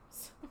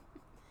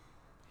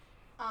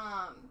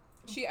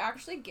 She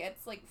actually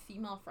gets, like,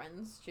 female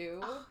friends, too.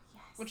 Oh,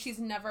 yes. Which she's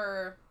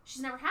never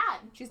had.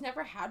 She's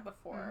never had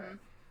before.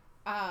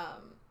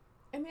 Mm-hmm.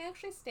 And they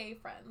actually stay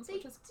friends,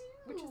 which is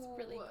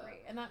really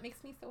great. And that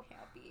makes me so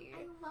happy.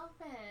 I love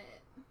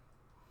it.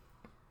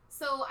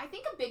 So I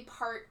think a big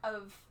part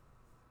of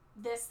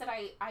this that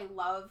I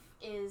love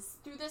is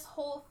through this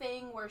whole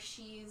thing where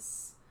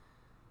she's,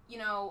 you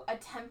know,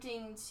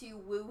 attempting to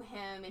woo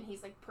him and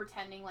he's like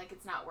pretending like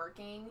it's not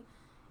working,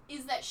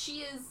 is that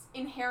she is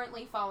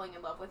inherently falling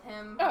in love with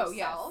him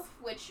herself,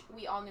 which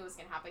we all knew was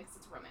going to happen because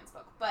it's a romance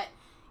book. But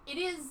it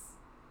is...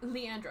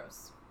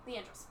 Leandros.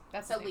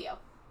 That's so Leo.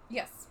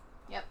 Yes.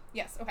 Yep.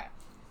 Yes, okay.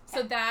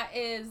 So that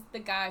is the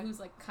guy who's,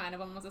 like, kind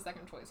of almost a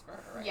second choice for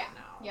her right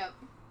now. Yep.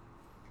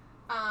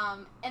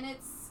 And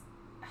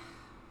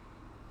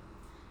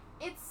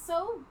it's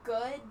so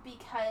good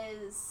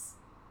because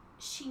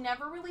she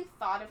never really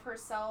thought of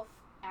herself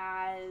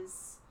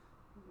as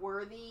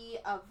worthy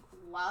of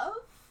love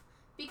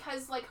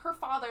because, like, her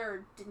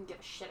father didn't give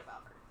a shit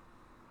about her.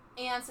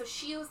 And so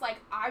she was like,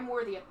 I'm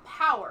worthy of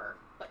power,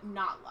 but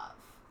not love.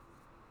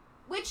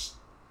 Which...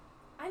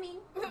 I mean,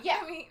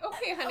 yeah.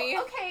 Okay, honey.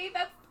 Okay,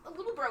 that's a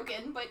little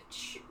broken, but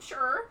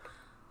sure.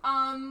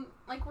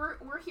 Like,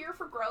 we're here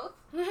for growth.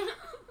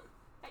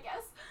 I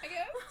guess.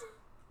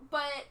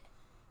 But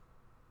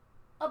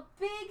a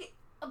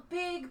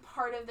big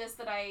part of this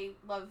that I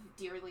love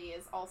dearly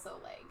is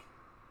also, like,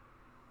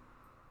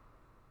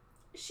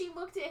 she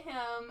looked at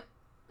him,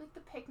 like, the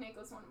picnic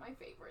was one of my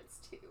favorites,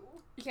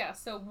 too. Yeah,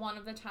 so one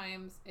of the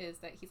times is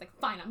that he's like,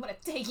 fine, I'm gonna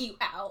take you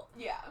out.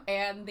 Yeah.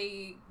 And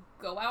they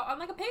go out on,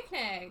 like, a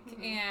picnic,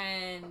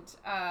 and,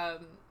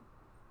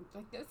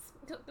 like,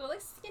 go like,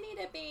 skinny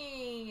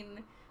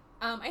dipping.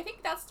 I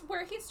think that's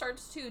where he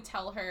starts to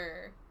tell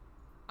her,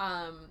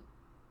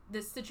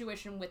 this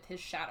situation with his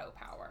shadow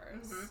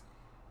powers.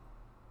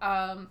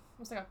 It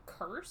was like a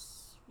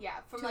curse?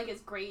 Yeah, from, like,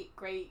 his great,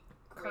 like,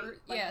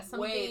 yeah,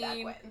 something, way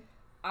back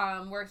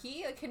when. Where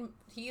he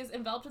is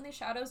enveloped in these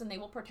shadows and they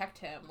will protect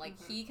him. Like,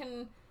 he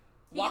can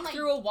walk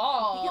through a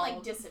wall. He can,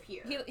 like,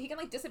 disappear. He can,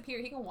 like, disappear.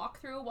 He can walk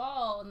through a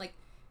wall and, like,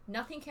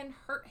 nothing can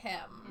hurt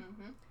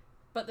him.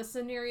 But the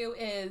scenario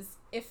is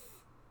if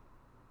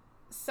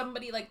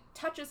somebody, like,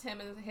 touches him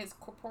in his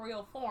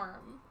corporeal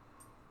form,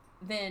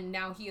 then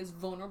now he is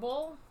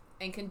vulnerable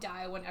and can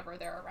die whenever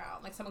they're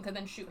around. Like, someone could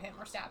then shoot him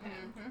or stab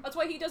him. That's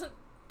why he doesn't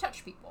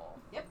touch people.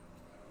 Yep.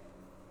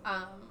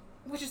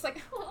 Which is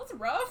like, well, that's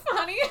rough,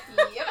 honey.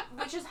 Yep.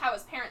 Which is how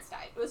his parents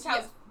died. It was how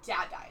his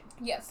dad died.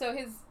 Yeah, so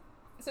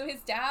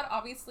his dad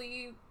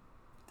obviously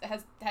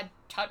had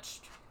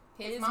touched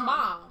his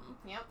mom.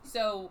 Yep.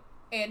 So,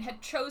 and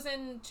had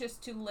chosen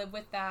just to live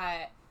with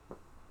that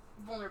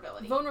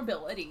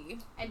vulnerability.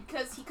 And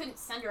because he couldn't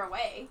send her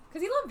away.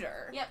 Because he loved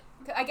her. Yep.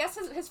 I guess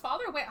his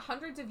father went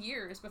hundreds of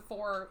years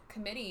before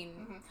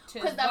committing to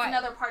his Because that's wife.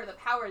 another part of the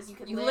power is you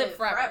could live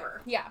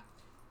forever. Yeah.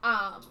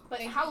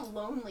 But how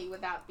lonely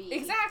would that be?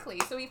 Exactly.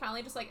 So he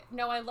finally just like,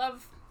 no, I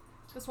love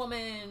this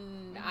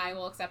woman. I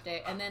will accept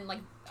it. And then,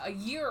 like, a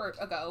year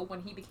ago,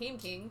 when he became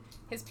king,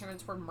 his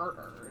parents were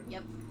murdered.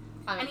 Yep.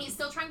 And he's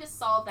still trying to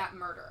solve that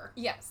murder.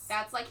 Yes.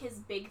 That's, like, his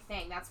big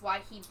thing. That's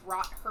why he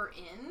brought her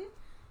in,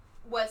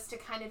 was to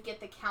kind of get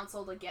the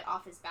council to get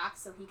off his back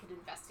so he could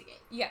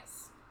investigate.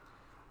 Yes.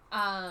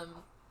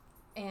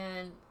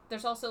 And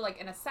there's also,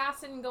 like, an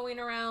assassin going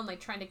around,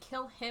 like, trying to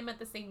kill him at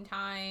the same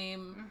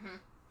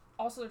time.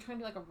 Also, they're trying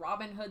to do, like, a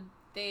Robin Hood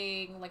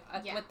thing, like,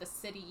 with the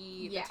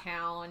city, the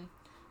town.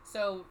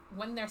 So,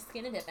 when they're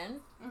skinny dipping,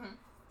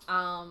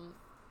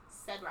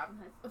 said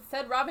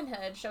Robin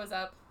Hood shows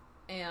up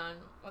and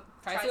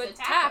tries to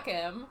attack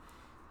him.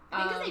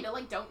 I think because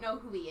they don't know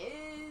who he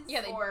is.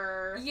 Yeah.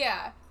 Or...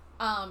 Yeah.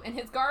 And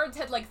his guards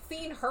had, like,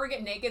 seen her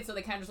get naked, so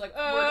they kind of just, like,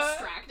 were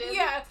distracted.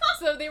 Yeah.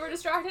 So they were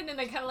distracted, and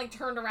they kind of, like,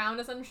 turned around,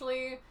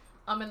 essentially.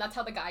 And that's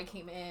how the guy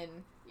came in.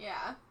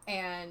 Yeah.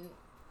 And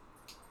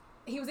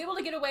he was able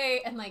to get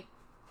away, and, like,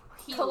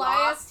 he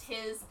lost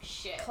his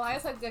shit.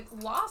 Callias, like,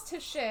 lost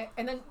his shit,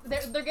 and then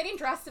they're getting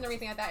dressed and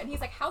everything like that, and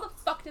he's like, how the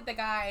fuck did the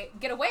guy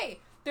get away?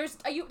 There's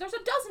a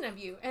dozen of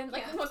you. And,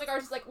 like, one of the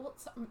guards is like, well,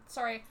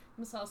 sorry,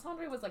 Miss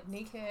Alessandra was, like,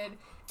 naked,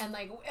 and,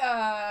 like,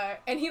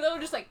 and he literally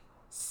just, like,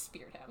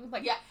 speared him.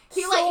 Like, yeah.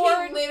 He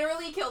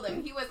literally killed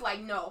him. He was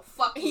like, no,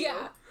 fuck you.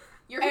 Yeah.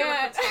 You're here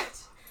to protect.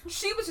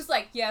 She was just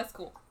like, yeah, it's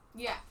cool.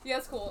 Yeah. Yeah,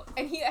 it's cool.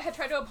 And he had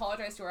tried to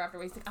apologize to her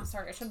afterwards. He's like, I'm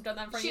sorry, I shouldn't have done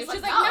that in front of you.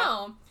 She's like,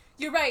 no,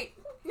 you're right.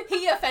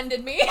 He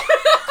offended me.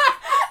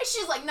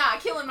 She's like, nah,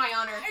 killing my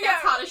honor.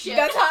 That's hot as shit.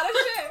 That's hot as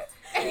shit.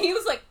 And he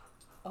was like,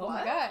 oh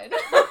my god.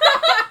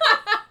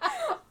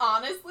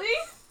 Honestly?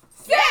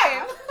 Same.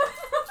 Yeah.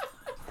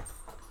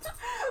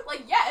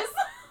 Like, yes.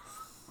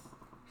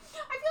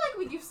 I feel like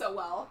we do so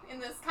well in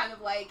this kind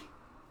of, like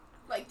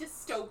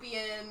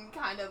dystopian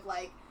kind of,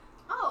 like,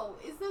 oh,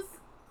 is this...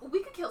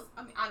 We could kill...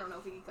 I mean, I don't know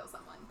if we could kill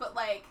someone, but,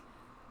 like...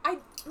 I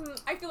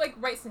feel like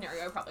right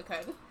scenario I probably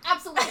could.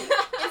 Absolutely.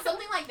 In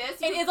something like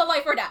this... It is a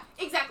life or death.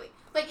 Exactly.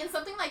 Like, in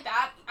something like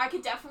that, I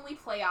could definitely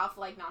play off,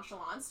 like,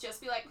 nonchalance.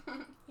 Just be like,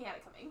 he had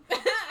it coming.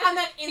 And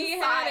then inside... He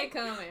had it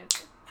coming.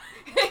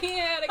 He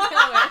had it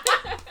coming.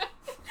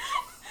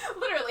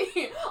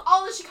 Literally.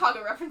 All the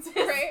Chicago references.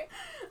 Right?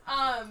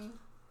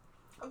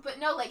 But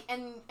no, like,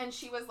 and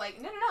she was like,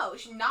 no,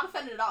 she's not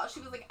offended at all. She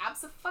was like,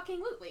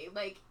 abso-fucking-lutely.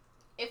 Like,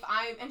 if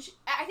I'm... And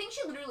I think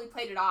she literally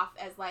played it off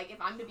as, like,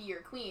 if I'm to be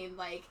your queen,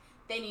 like,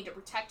 they need to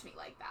protect me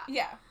like that.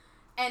 Yeah.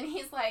 And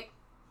he's like...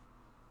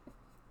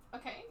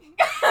 Okay.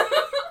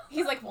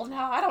 He's like, well, no,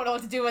 I don't know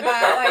what to do with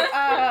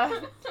that.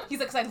 Like, he's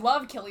like, because I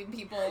love killing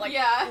people. Like,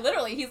 yeah.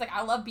 Literally, he's like,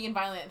 I love being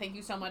violent. Thank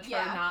you so much for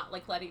not,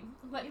 like, letting me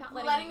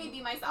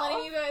be myself. Letting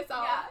me be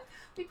myself. Yeah.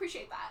 We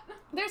appreciate that.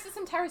 There's this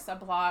entire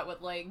subplot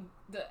with, like,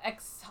 the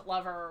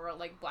ex-lover,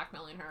 like,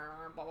 blackmailing her,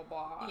 or blah, blah,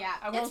 blah. Yeah.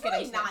 I won't get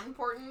into not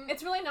important.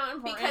 It's really not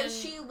important. Because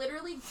she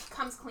literally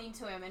comes clean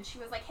to him, and she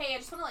was like, hey, I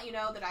just want to let you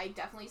know that I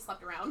definitely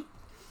slept around,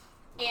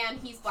 and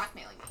he's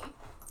blackmailing me.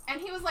 And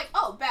he was like,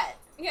 oh, bet.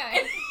 Yeah.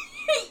 And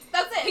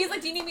that's it. He's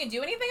like, do you need me to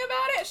do anything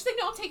about it? She's like,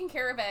 no, I'm taking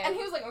care of it. And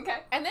he was like, okay.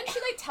 And then she,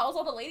 like, tells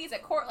all the ladies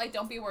at court, like,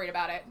 don't be worried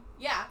about it.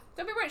 Yeah.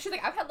 Don't be worried. She's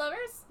like, I've had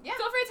lovers. Yeah.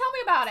 Feel free to tell me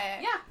about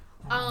it. Yeah.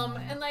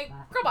 And, like,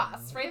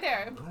 Girlboss, right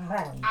there.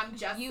 I'm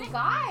just You saying.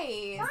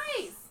 guys.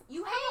 Guys,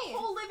 you have a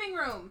whole living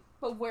room.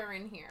 But we're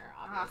in here,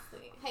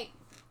 obviously. Hey.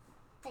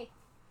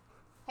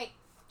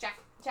 Jack.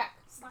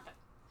 Stop it.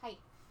 Hey.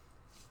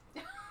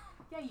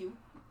 Yeah, you.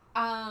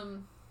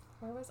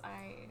 Where was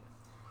I?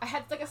 I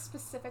had, like, a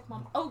specific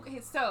mom. Oh, okay,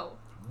 so,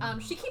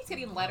 she keeps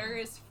getting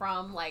letters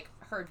from, like,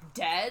 her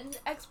dead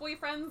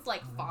ex-boyfriend's,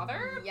 like,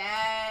 father.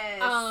 Yes.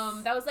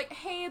 That was like,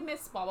 hey,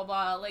 Miss blah, blah,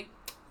 blah, like,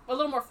 a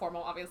little more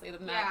formal, obviously,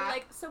 than that. Yeah. But,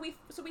 like, so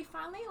we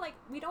finally, like,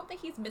 we don't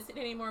think he's missing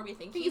anymore. We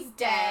think he's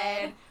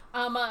dead.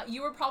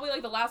 You were probably,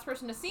 like, the last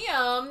person to see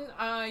him.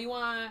 You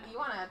want to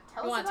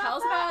tell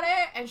us about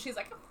it? And she's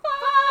like,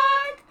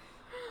 fuck!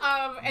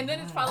 And then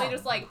it's probably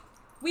just like,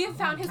 we have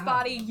found his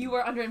body. You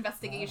are under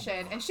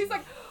investigation. And she's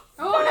like,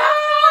 oh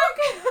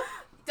no!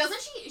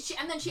 Doesn't she?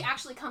 And then she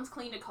actually comes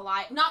clean to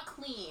Kalai. Not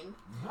clean,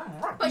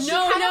 but she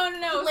no.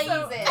 plays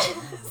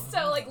it.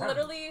 So, like,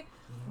 literally,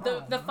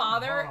 the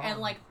father and,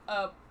 like,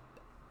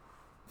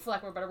 for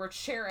lack of a better word,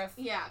 sheriff,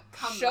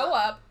 show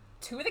up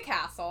to the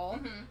castle,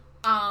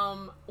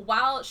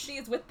 while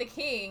she's with the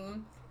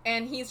king,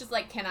 and he's just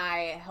like, can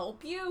I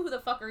help you? Who the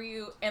fuck are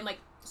you? And, like,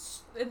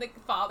 and the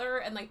father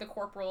and, like, the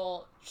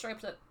corporal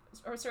straight up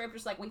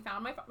just like, we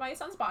found my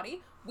son's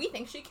body. We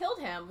think she killed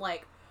him.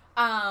 Like,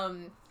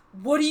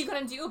 what are you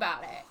gonna do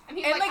about it? And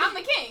he's like, I'm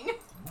the king.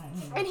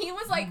 And he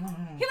was like,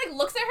 he, like,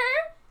 looks at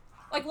her,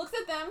 like, looks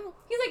at them.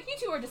 He's like, you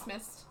two are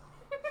dismissed.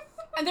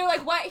 And they're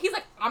like, what? He's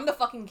like, I'm the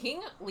fucking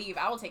king. Leave.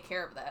 I will take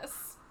care of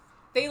this.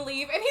 They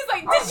leave, and he's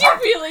like, did you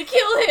really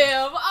kill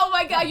him? Oh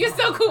my god, you're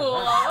so cool.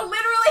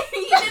 Literally,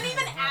 he didn't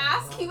even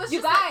ask. He was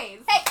you just guys.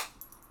 Like,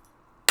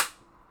 hey,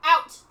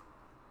 out.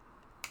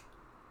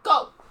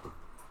 Go.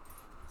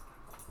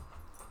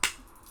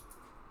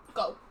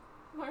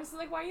 Morris is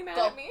like, why are you mad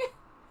at me?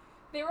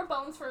 They were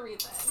bones for a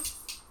reason.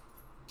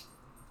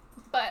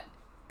 But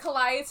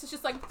Callias is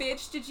just like,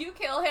 bitch, did you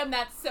kill him?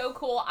 That's so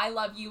cool. I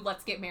love you.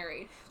 Let's get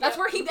married. That's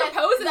where he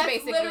proposes,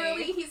 basically.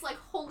 Literally, he's like,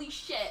 holy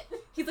shit.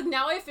 He's like,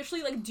 now I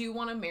officially, like, do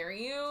want to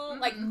marry you.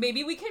 Mm-hmm. Like,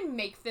 maybe we can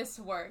make this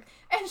work.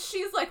 And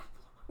she's like,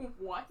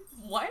 what?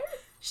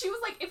 She was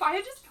like, if I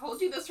had just told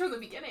you this from the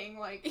beginning,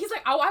 like... He's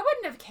like, oh, I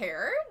wouldn't have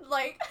cared.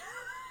 Like...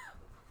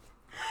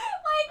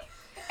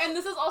 And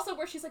this is also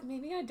where she's like,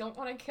 maybe I don't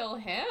want to kill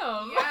him.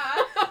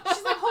 Yeah.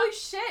 She's like, holy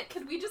shit,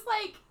 could we just,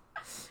 like...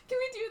 Can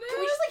we do this?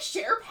 Can we just, like,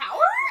 share power?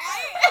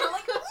 Right? I'm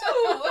like,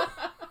 ooh.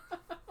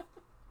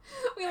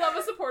 We love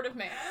a supportive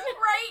man.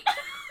 Right?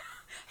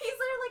 He's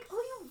literally like,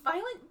 oh, you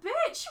violent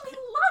bitch. We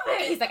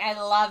love it. He's like, I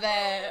love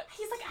it.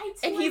 He's like, I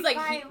And he's like,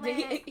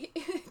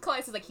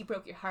 Claudius is like, he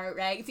broke your heart,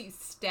 right? So you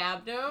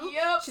stabbed him.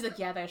 Yep. She's like,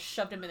 yeah, then I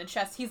shoved him in the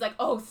chest. He's like,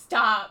 oh,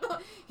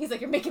 stop. He's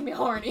like, you're making me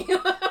horny.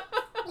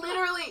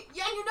 Literally.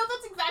 Yeah, you know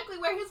that's exactly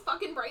where his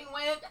fucking brain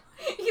went.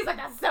 He's like,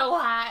 that's so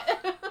hot.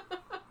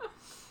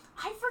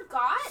 I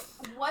forgot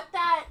what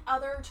that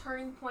other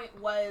turning point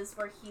was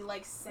where he,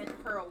 like, sent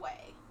her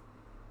away.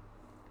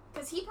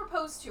 Because he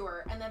proposed to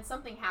her, and then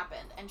something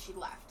happened, and she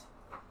left.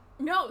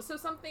 No, so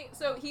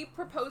he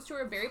proposed to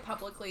her very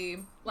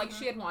publicly, like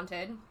she had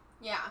wanted.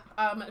 Yeah.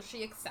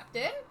 She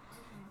accepted.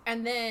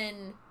 And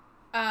then,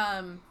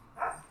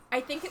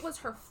 I think it was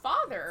her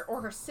father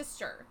or her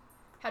sister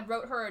had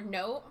wrote her a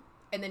note,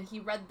 and then he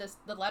read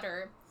the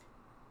letter,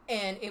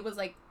 and it was,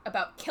 like,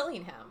 about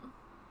killing him.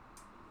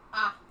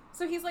 Ah.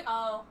 So he's like,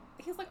 oh,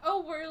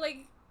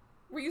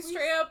 were you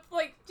straight up,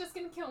 like, just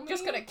gonna kill me?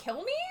 Just gonna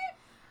kill me?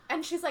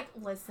 And she's like,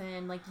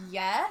 listen, like,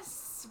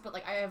 yes, but,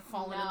 like, I have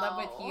fallen in love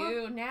with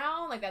you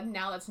now. Like,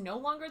 now that's no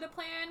longer the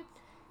plan.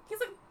 He's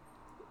like,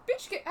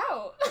 bitch, get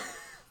out.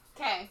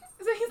 Okay.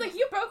 So he's like,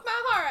 you broke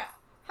my heart.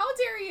 How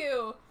dare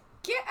you?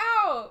 Get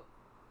out.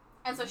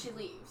 And so she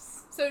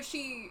leaves. So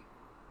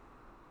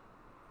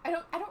I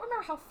don't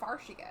remember how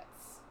far she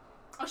gets.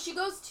 Oh, she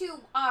goes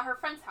to her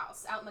friend's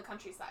house out in the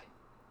countryside.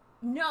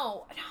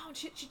 No,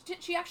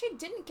 she actually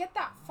didn't get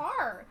that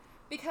far,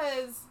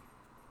 because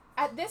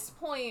at this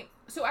point,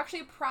 so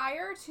actually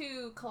prior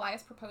to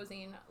Callias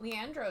proposing,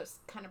 Leandros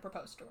kind of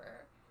proposed to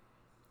her.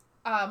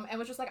 And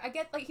was just like,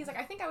 he's like,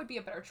 I think I would be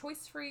a better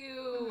choice for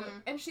you. Mm-hmm.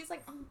 And she's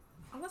like,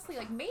 honestly,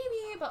 like, maybe,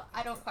 but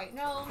I don't quite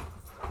know.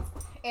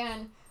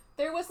 And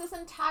there was this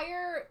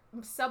entire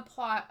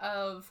subplot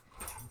of,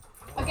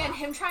 again,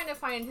 him trying to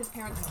find his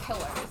parents'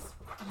 killers.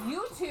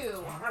 You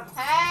two.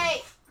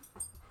 Hey!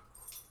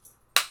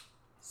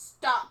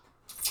 Stop.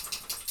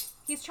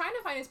 He's trying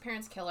to find his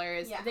parents'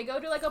 killers. Yeah. They go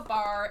to, like, a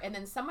bar, and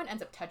then someone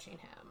ends up touching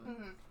him.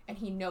 Mm-hmm. And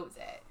he knows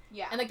it.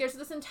 Yeah. And, like, there's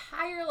this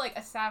entire, like,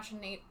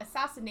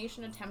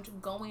 assassination attempt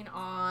going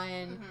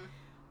on.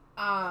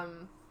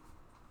 Mm-hmm.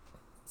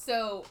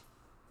 So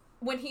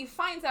when he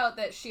finds out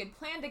that she had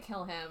planned to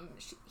kill him,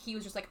 he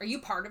was just like, are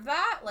you part of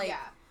that? Like,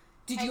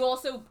 were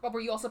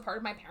you also part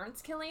of my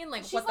parents' killing?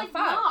 Like, what the fuck?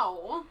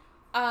 No.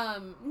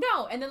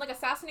 No. And then, like,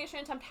 assassination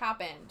attempt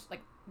happened,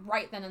 like,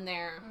 right then and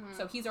there. Mm-hmm.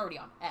 So he's already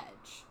on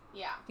edge.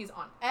 Yeah. He's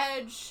on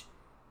edge.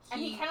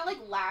 And he kind of, like,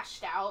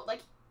 lashed out.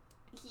 Like,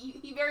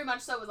 he very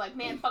much so was like,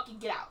 man, fucking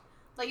get out.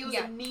 Like, it was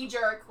a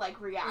knee-jerk, like,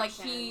 reaction. Like,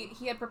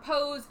 he had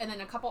proposed, and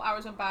then a couple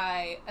hours went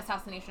by,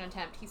 assassination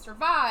attempt. He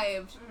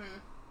survived.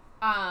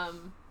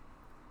 Mm-hmm.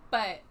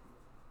 But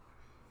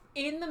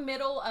in the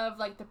middle of,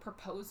 like, the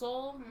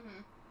proposal,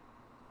 mm-hmm.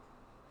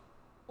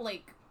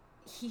 like,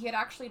 he had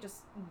actually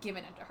just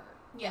given in to her.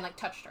 Yeah. And, like,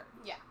 touched her.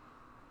 Yeah.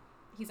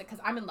 He's like,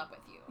 because I'm in love with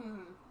you.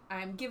 Mm-hmm.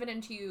 I'm giving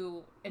in to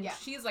you. And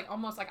she's, like,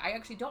 almost like, I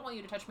actually don't want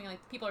you to touch me.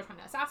 Like, people are trying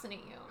to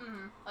assassinate you.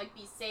 Mm-hmm. Like,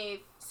 be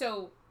safe.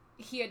 So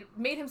he had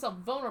made himself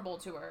vulnerable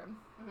to her.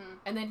 Mm-hmm.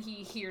 And then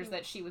he hears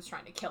that she was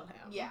trying to kill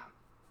him. Yeah.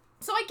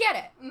 So I get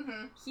it.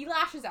 Mm-hmm. He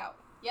lashes out.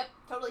 Yep.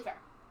 Totally fair.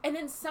 And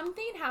then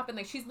something happened.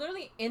 Like, she's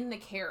literally in the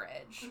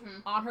carriage mm-hmm.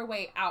 on her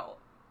way out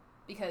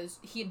because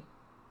he had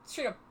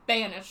straight up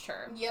banished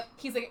her. Yep.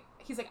 He's like,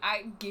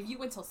 I give you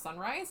until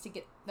sunrise to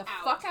get the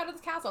fuck out of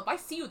this castle. If I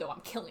see you, though,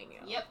 I'm killing you.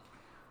 Yep.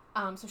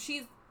 So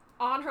she's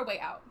on her way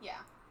out. Yeah.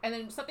 And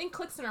then something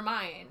clicks in her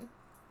mind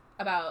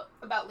about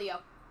Leo.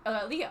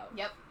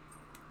 Yep.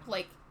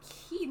 Like,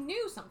 he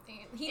knew something.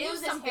 It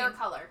was his hair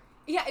color.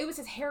 Yeah, it was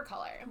his hair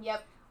color.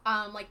 Yep.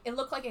 Like, it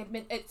looked like it had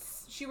been,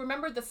 she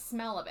remembered the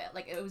smell of it.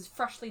 Like, it was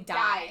freshly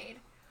dyed.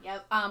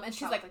 Yep. And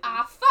she's like,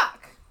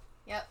 fuck.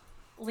 Yep.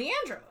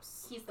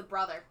 Leandros. He's the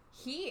brother.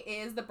 He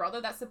is the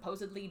brother that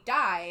supposedly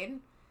died.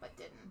 But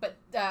didn't.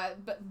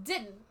 But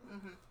didn't.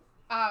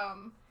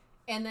 Mm-hmm.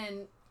 And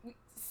then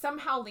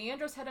somehow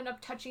Leandros had ended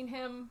up touching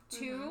him,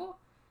 too.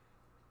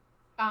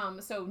 Mm-hmm.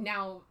 So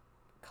now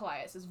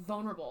Callias is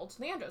vulnerable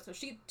to Leandros. So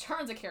she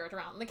turns the carriage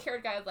around. And the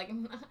carriage guy is like,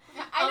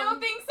 I don't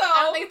think so.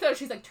 I don't think so.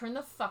 She's like, turn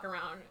the fuck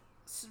around.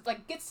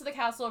 Like, gets to the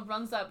castle,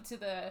 runs up to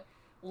the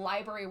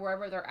library,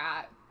 wherever they're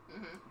at.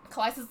 Mm-hmm.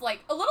 Callias is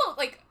like, a little,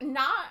 like,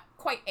 not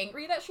quite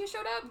angry that she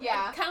showed up.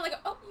 Yeah. Kind of like,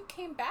 oh, you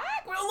came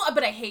back?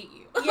 But I hate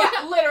you.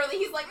 Yeah, literally.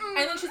 He's like,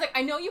 And then she's like,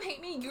 I know you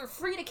hate me. You're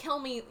free to kill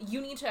me. You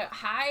need to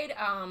hide.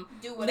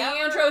 Do whatever.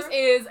 Leandros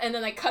is, and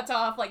then, like, cuts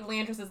off, like,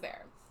 Leandros is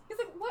there. He's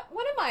like,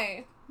 what am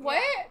I?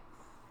 What?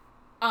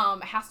 Yeah.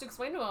 Has to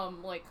explain to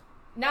him, like,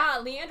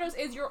 nah, Leandros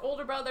is your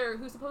older brother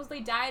who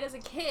supposedly died as a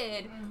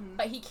kid,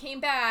 but he came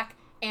back,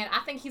 and I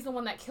think he's the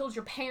one that killed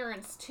your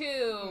parents, too.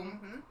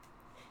 Mm-hmm.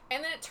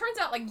 And then it turns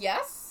out, like,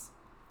 yes.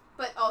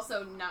 But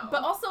also no.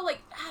 But also,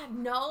 like,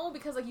 no,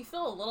 because, like, you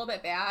feel a little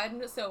bit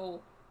bad.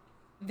 So,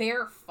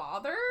 their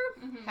father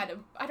had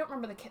I don't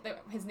remember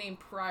his name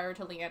prior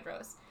to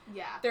Leandros.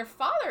 Yeah. Their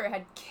father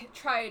had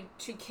tried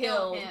to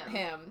kill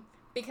him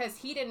because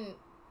he didn't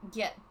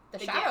get the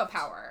shadow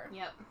power.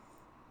 Yep.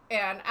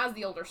 And as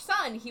the older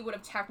son, he would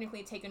have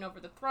technically taken over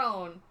the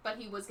throne. But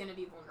he was going to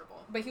be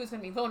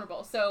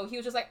vulnerable. So, he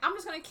was just like, I'm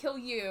just going to kill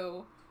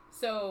you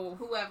So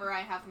whoever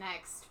I have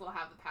next will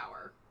have the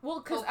power. Well,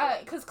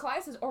 because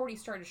Callias has already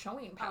started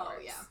showing powers.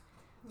 Oh,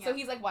 yeah. So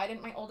he's like, why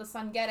didn't my oldest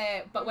son get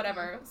it? But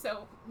whatever.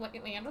 So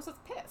Leandros is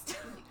pissed.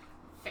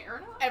 Fair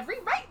enough. Every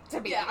right to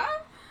be. Yeah.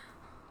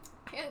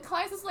 And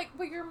Callias is like,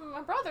 but you're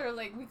my brother.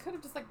 Like, we could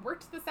have just, like,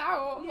 worked this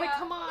out. Yeah. Like,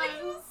 come on. Like,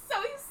 he's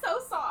so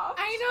soft.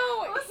 I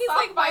know. He's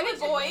like,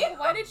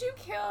 why did you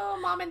kill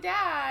mom and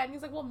dad? And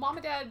he's like,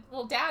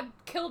 dad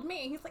killed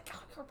me. He's like,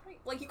 oh, you're right.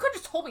 Like, you could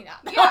have just told me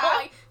that. Yeah.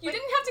 Like, you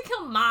didn't have to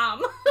kill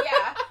mom.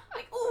 Yeah.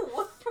 Like,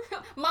 ooh.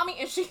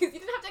 Mommy issues. You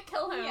didn't have to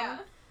kill him. Yeah.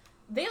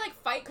 They, like,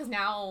 fight because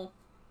now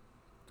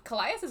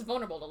Callias is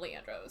vulnerable to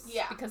Leandros.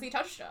 Yeah. Because he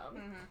touched him.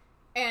 Mm-hmm.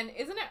 And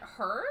isn't it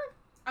her?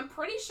 I'm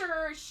pretty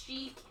sure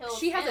she killed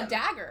She has him. a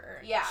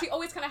dagger. Yeah. She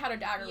always kind of had a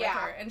dagger with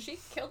her. And she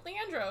killed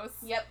Leandros.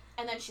 Yep.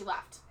 And then she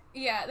left.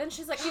 Yeah. Then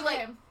she's like,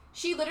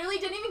 she literally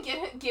didn't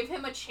even give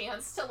him a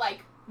chance to, like,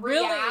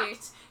 really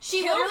react.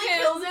 She literally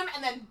kills him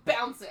and then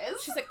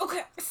bounces. She's like,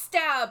 okay,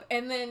 stab.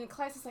 And then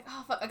Callias is like,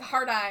 oh, fuck, like,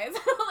 hard eyes.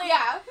 Like,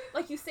 yeah.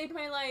 Like, you saved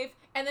my life.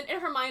 And then in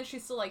her mind,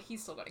 she's still like,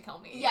 he's still going to kill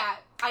me. Yeah.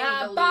 I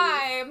need to leave.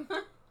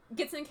 Bye.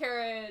 Gets in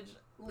carriage.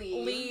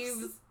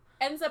 Leaves.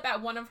 Ends up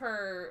at one of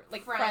her,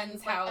 like,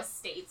 friends' like, house.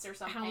 Estates or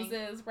something.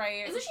 Houses,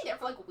 right? Isn't she there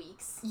for, like,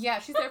 weeks? Yeah,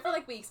 she's there for,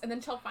 like, weeks. And then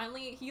till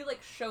finally, he,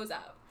 like, shows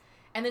up.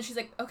 And then she's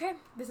like, okay,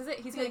 this is it.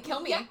 He's gonna kill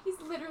me. Yeah, he's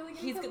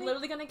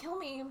literally gonna kill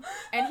me.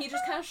 And he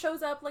just kind of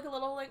shows up like a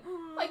little, like...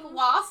 like,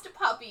 lost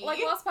puppy. Like,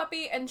 lost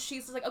puppy. And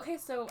she's like, okay,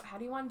 so how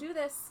do you want to do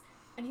this?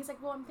 And he's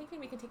like, well, I'm thinking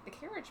we can take the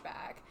carriage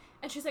back.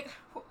 And she's like...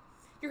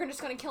 You're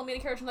just gonna kill me in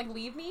a carriage and, like,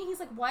 leave me? He's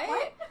like,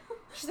 what?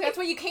 She's like, that's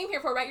what you came here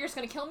for, right? You're just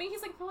gonna kill me?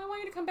 He's like, no, I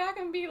want you to come back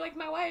and be, like,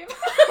 my wife.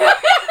 He's,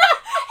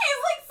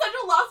 like, such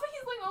a loss, but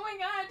he's like, oh my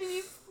god,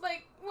 he's,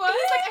 like, what? And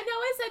he's like, I know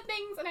I said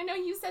things, and I know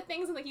you said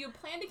things, and, like, you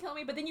planned to kill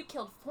me, but then you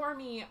killed for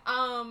me.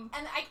 And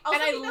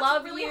I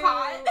love you. Really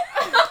hot.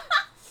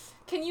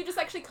 Can you just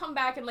actually come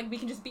back and, like, we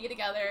can just be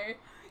together?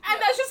 And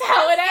that's just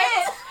how it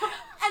is.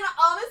 And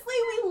honestly,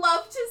 we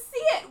love to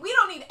see it. We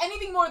don't need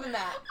anything more than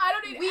that. I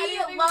don't need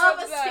anything more love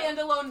than a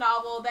standalone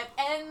novel that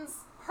ends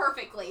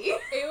perfectly.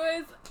 It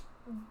was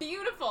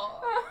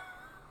beautiful.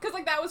 Because,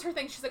 like, that was her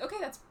thing. She's like, okay,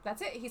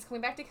 that's it. He's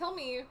coming back to kill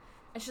me.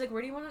 And she's like,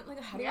 where do you want to,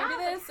 like, how do you want to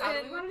do this? How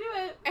do we want to do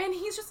it? And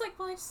he's just like,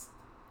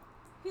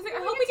 he's like, I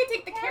hope we can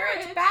take the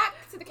carriage back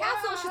to the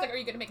castle. She's like, are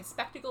you going to make a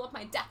spectacle of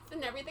my death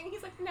and everything?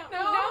 He's like, no.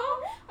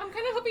 I'm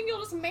kind of hoping you'll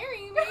just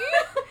marry me.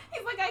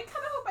 He's like, I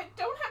kind of hope I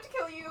don't have to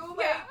kill you.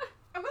 Like,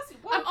 unless you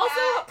want I'm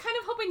also kind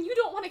of hoping you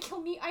don't want to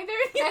kill me either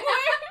anymore.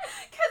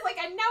 Because, like,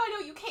 now I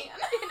know you can.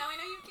 Now I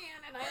know you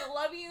can, and I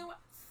love you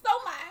so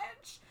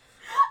much.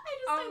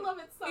 I love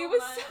it so much. It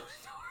was so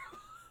adorable.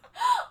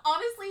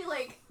 Honestly,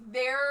 like,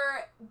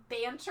 their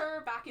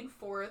banter back and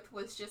forth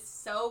was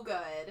just so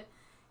good.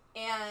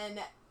 And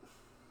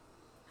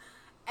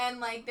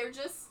like, it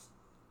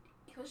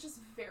was just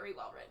very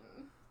well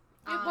written.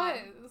 It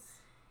was.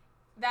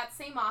 That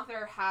same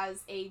author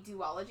has a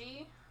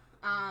duology,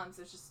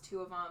 so it's just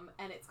two of them,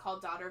 and it's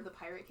called Daughter of the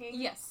Pirate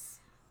King. Yes.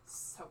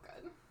 So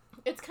good.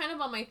 It's kind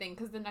of on my thing,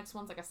 because the next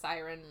one's like a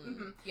siren.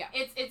 Mm-hmm. Yeah.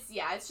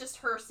 It's just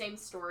her same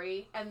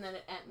story, and then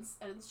it ends,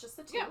 and it's just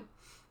the two. Yeah.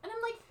 And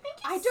I'm like,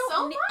 thank you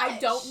so much. I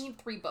don't need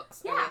 3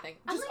 books or anything.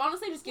 Just like,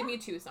 honestly, just give me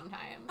 2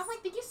 sometimes. I'm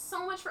like, thank you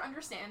so much for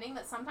understanding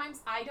that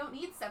sometimes I don't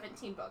need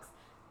 17 books,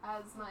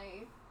 as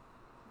my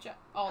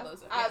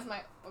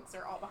books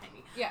are all behind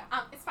me. Yeah.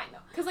 It's fine though.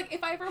 Because, like,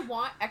 if I ever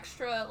want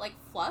extra, like,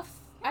 fluff,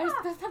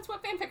 that's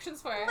what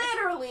fanfiction's for.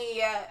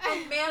 Literally.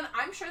 And man,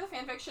 I'm sure the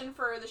fanfiction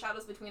for The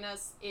Shadows Between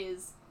Us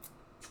is...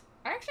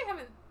 I actually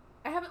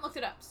haven't looked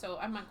it up, so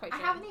I'm not quite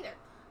sure. I haven't either.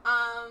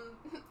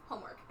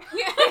 Homework.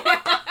 Yeah.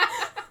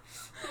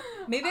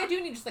 Maybe I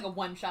do need just, like, a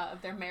one-shot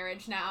of their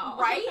marriage now.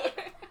 Right?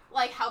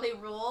 Like, how they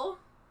rule.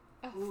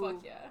 Oh,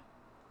 fuck yeah.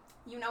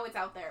 You know it's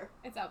out there.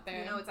 It's out there.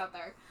 You know it's out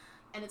there.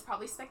 And it's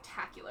probably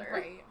spectacular.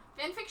 Right.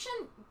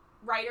 Fanfiction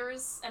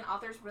writers and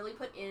authors really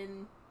put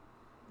in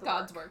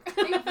God's work.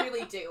 They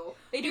really do.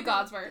 They do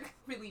God's work.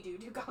 Really do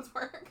God's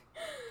work.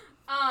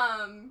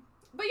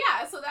 But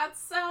yeah, so that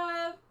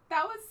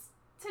was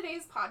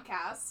today's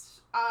podcast.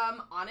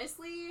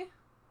 Honestly,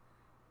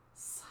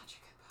 such a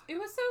good book. It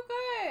was so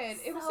good.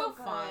 It was so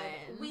fun.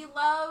 We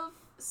love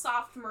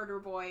soft murder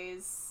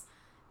boys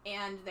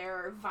and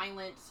their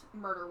violent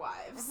murder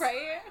wives.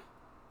 Right?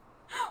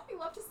 We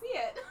love to see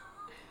it.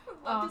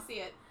 Love to see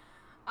it.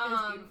 It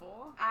was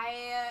beautiful.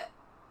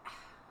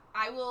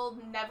 I will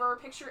never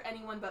picture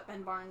anyone but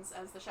Ben Barnes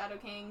as the Shadow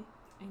King.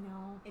 I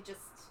know. It just...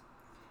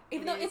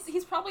 Even though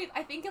he's probably...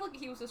 I think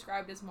he was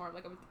described as more of,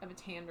 like, of a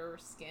tanner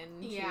skin,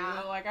 too.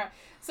 Yeah.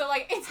 So,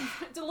 like,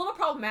 it's a little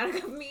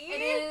problematic of me.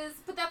 It is,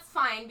 but that's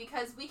fine,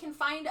 because we can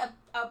find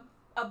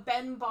a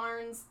Ben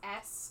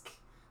Barnes-esque,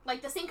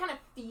 like, the same kind of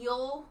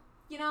feel,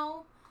 you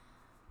know?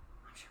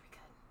 I'm sure we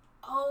could.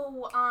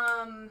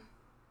 Oh,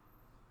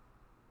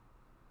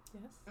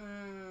 Yes?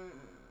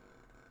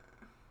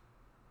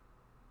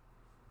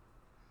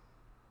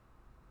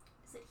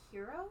 Is it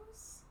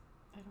Heroes?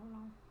 I don't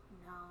know.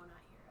 No,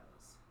 not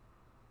Heroes.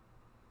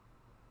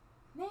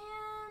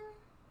 Man.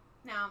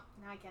 now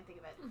I can't think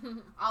of it.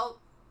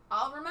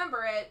 I'll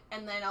remember it,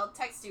 and then I'll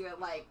text you at,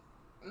 like,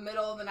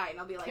 middle of the night, and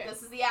I'll be like,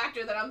 this is the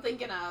actor that I'm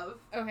thinking of.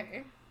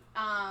 Okay.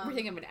 We're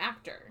thinking of an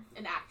actor.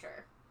 An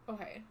actor.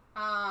 Okay.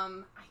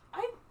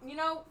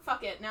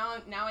 Fuck it.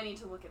 Now I need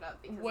to look it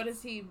up. Because what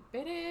has he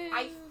been in?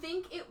 I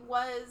think it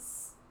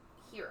was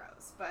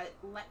Heroes, but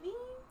let me...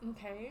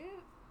 Okay.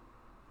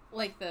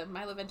 Like the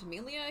Milo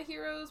Ventimiglia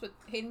Heroes with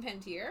Hayden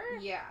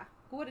Panettiere? Yeah.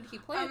 What did he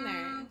play in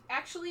there?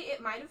 Actually,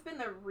 it might have been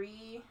the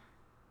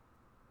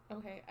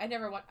Okay, I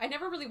never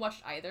really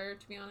watched either,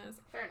 to be honest.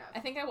 Fair enough. I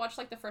think I watched,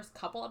 like, the first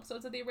couple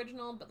episodes of the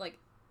original, but, like,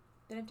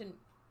 then it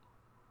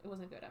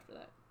wasn't good after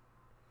that.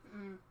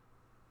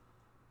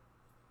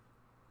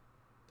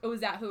 Oh, was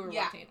that who we were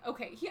watching?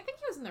 Okay, I think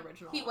he was in the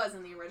original. He was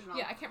in the original.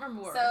 Yeah, I can't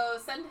remember more. So,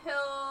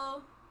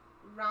 Sendhil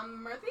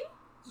Ramamurthy?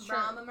 Sure.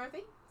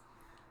 Ramamurthy?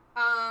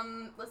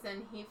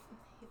 Listen, he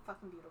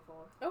fucking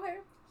beautiful. Okay.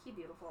 He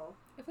beautiful.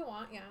 If you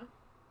want, yeah.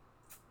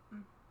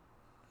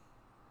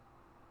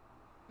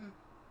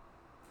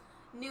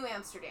 New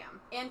Amsterdam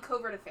and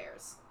Covert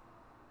Affairs.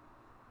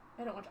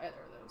 I don't watch either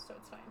of those, so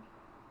it's fine.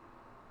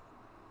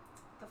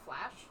 The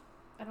Flash?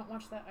 I don't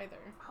watch that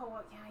either. Oh,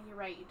 yeah, you're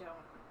right, you don't.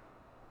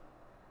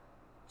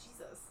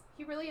 Jesus.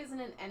 He really isn't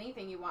in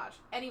anything you watch.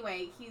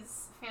 Anyway,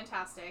 he's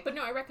fantastic. But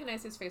no, I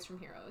recognize his face from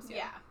Heroes,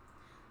 yeah.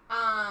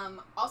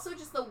 Also,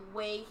 just the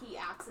way he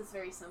acts is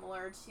very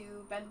similar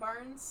to Ben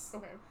Barnes.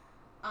 Okay.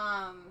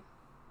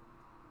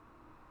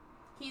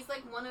 He's,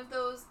 like, one of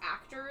those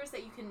actors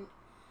that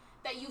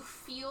you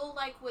feel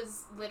like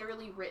was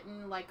literally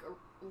written, like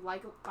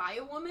by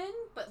a woman,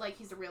 but, like,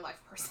 he's a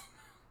real-life person.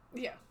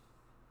 Yeah.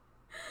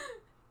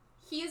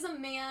 He is a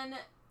man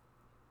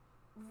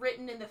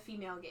written in the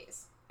female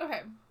gaze.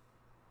 Okay.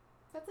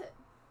 That's it.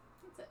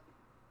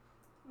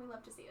 We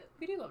love to see it.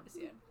 We do love to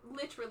see it.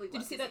 Literally love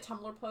Did you see that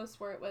Tumblr post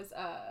where it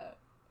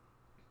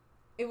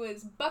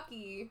was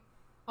Bucky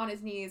on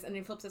his knees and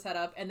he flips his head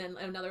up, and then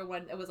another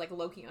one, it was, like,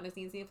 Loki on his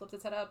knees and he flips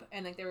his head up,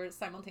 and, like, they were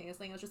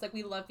simultaneously, and it was just like,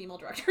 we love female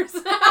directors.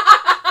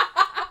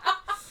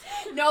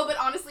 No, but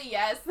honestly,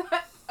 yes.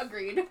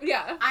 Agreed.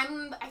 Yeah.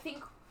 I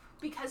think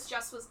because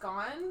Jess was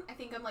gone, I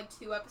think I'm, like,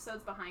 2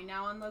 episodes behind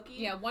now on Loki.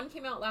 Yeah, one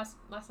came out last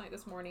night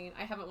this morning.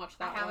 I haven't watched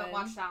that one. I haven't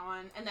watched that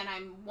one. And then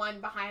I'm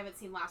 1 behind. I haven't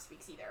seen last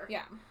week's either.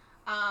 Yeah.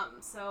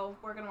 So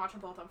we're gonna watch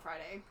them both on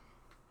Friday.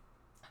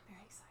 I'm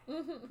very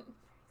excited.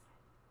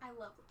 I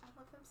love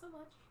them so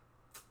much.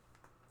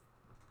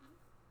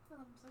 I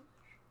love them so much.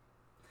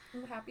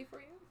 I'm happy for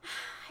you.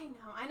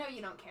 I know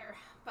you don't care,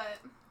 but...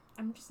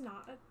 I'm just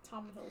not a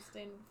Tom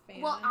Hiddleston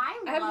fan. Well, I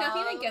have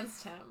nothing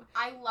against him.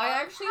 I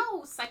love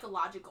how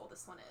psychological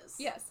this one is.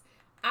 Yes.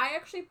 I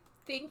actually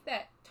think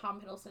that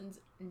Tom Hiddleston's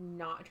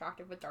not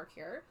attractive with dark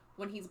hair.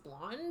 When he's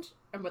blonde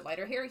and with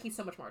lighter hair, he's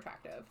so much more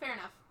attractive. Fair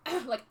enough.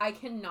 Like, I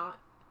cannot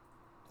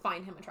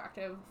find him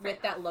attractive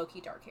with that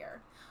low-key dark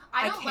hair.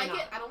 I don't like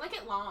it. I don't like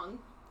it long.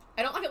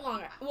 I don't like it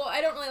long. Well, I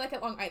don't really like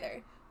it long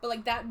either. But,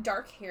 like, that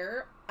dark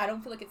hair, I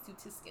don't feel like it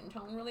suits his skin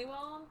tone really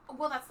well.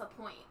 Well, that's the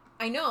point.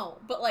 I know,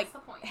 but, like,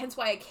 that's the point. Hence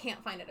why I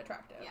can't find it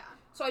attractive. Yeah.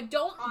 So I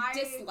don't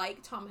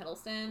dislike Tom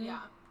Hiddleston.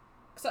 Yeah.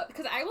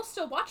 Because I will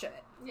still watch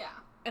it. Yeah.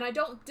 And I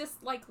don't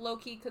dislike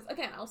Loki, because,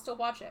 again, I'll still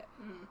watch it.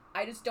 Mm.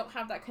 I just don't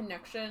have that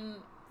connection,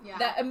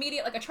 that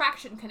immediate, like,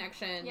 attraction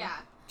connection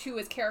to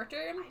his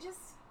character.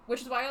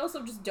 Which is why I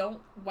also just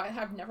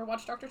I've never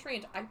watched Doctor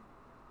Strange. I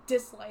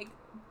dislike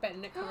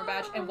Benedict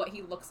Cumberbatch and what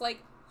he looks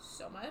like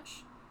so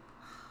much.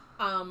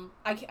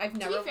 I've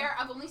never... To be fair,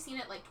 I've only seen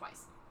it, like,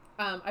 twice.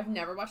 I've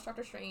never watched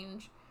Doctor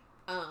Strange.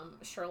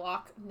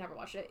 Sherlock, never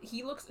watched it.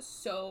 He looks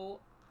so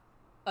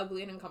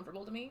ugly and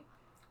uncomfortable to me.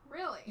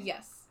 Really?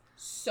 Yes.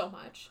 So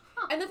much.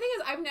 Huh. And the thing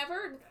is,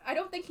 I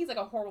don't think he's, like,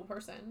 a horrible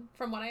person.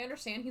 From what I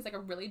understand, he's, like, a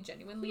really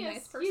genuinely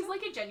nice person. He's,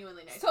 like, a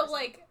genuinely nice person. So,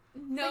 like,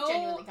 no... Like,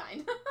 genuinely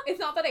kind. It's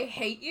not that I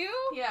hate you.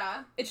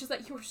 Yeah. It's just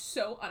that you were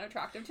so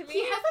unattractive to me.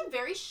 He has, like,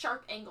 very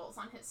sharp angles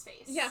on his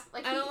face. Yeah.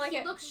 Like, I don't like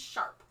it. He looks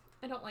sharp.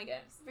 I don't like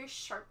it. He's very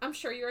sharp. I'm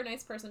sure you're a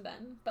nice person,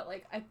 Ben, but,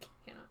 like, I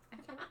cannot.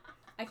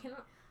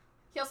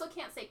 He also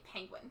can't say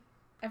penguin.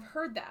 I've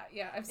heard that,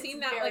 yeah. I've seen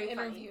that, like,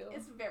 interview.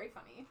 It's very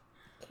funny.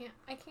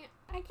 I can't.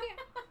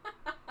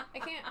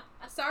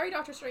 Sorry,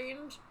 Doctor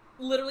Strange.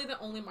 Literally the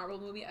only Marvel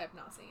movie I've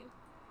not seen.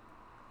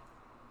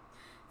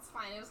 It's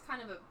fine. It was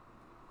kind of a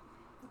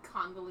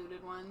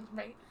convoluted one.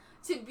 Right.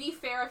 To be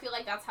fair, I feel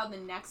like that's how the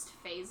next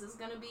phase is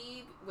gonna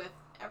be with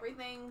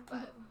everything,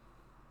 but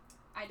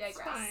I digress. It's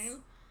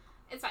fine.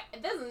 It's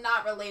fine. This is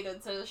not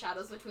related to the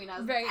Shadows Between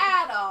Us right.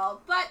 at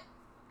all, but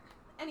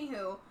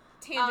anywho.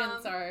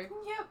 Tangents are...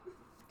 Yep.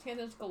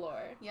 Tangents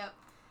galore. Yep.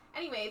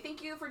 Anyway,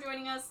 thank you for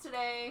joining us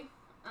today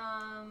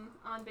on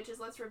Bitches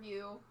Let's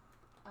Review.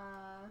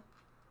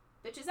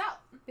 Bitches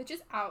out.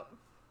 Bitches out.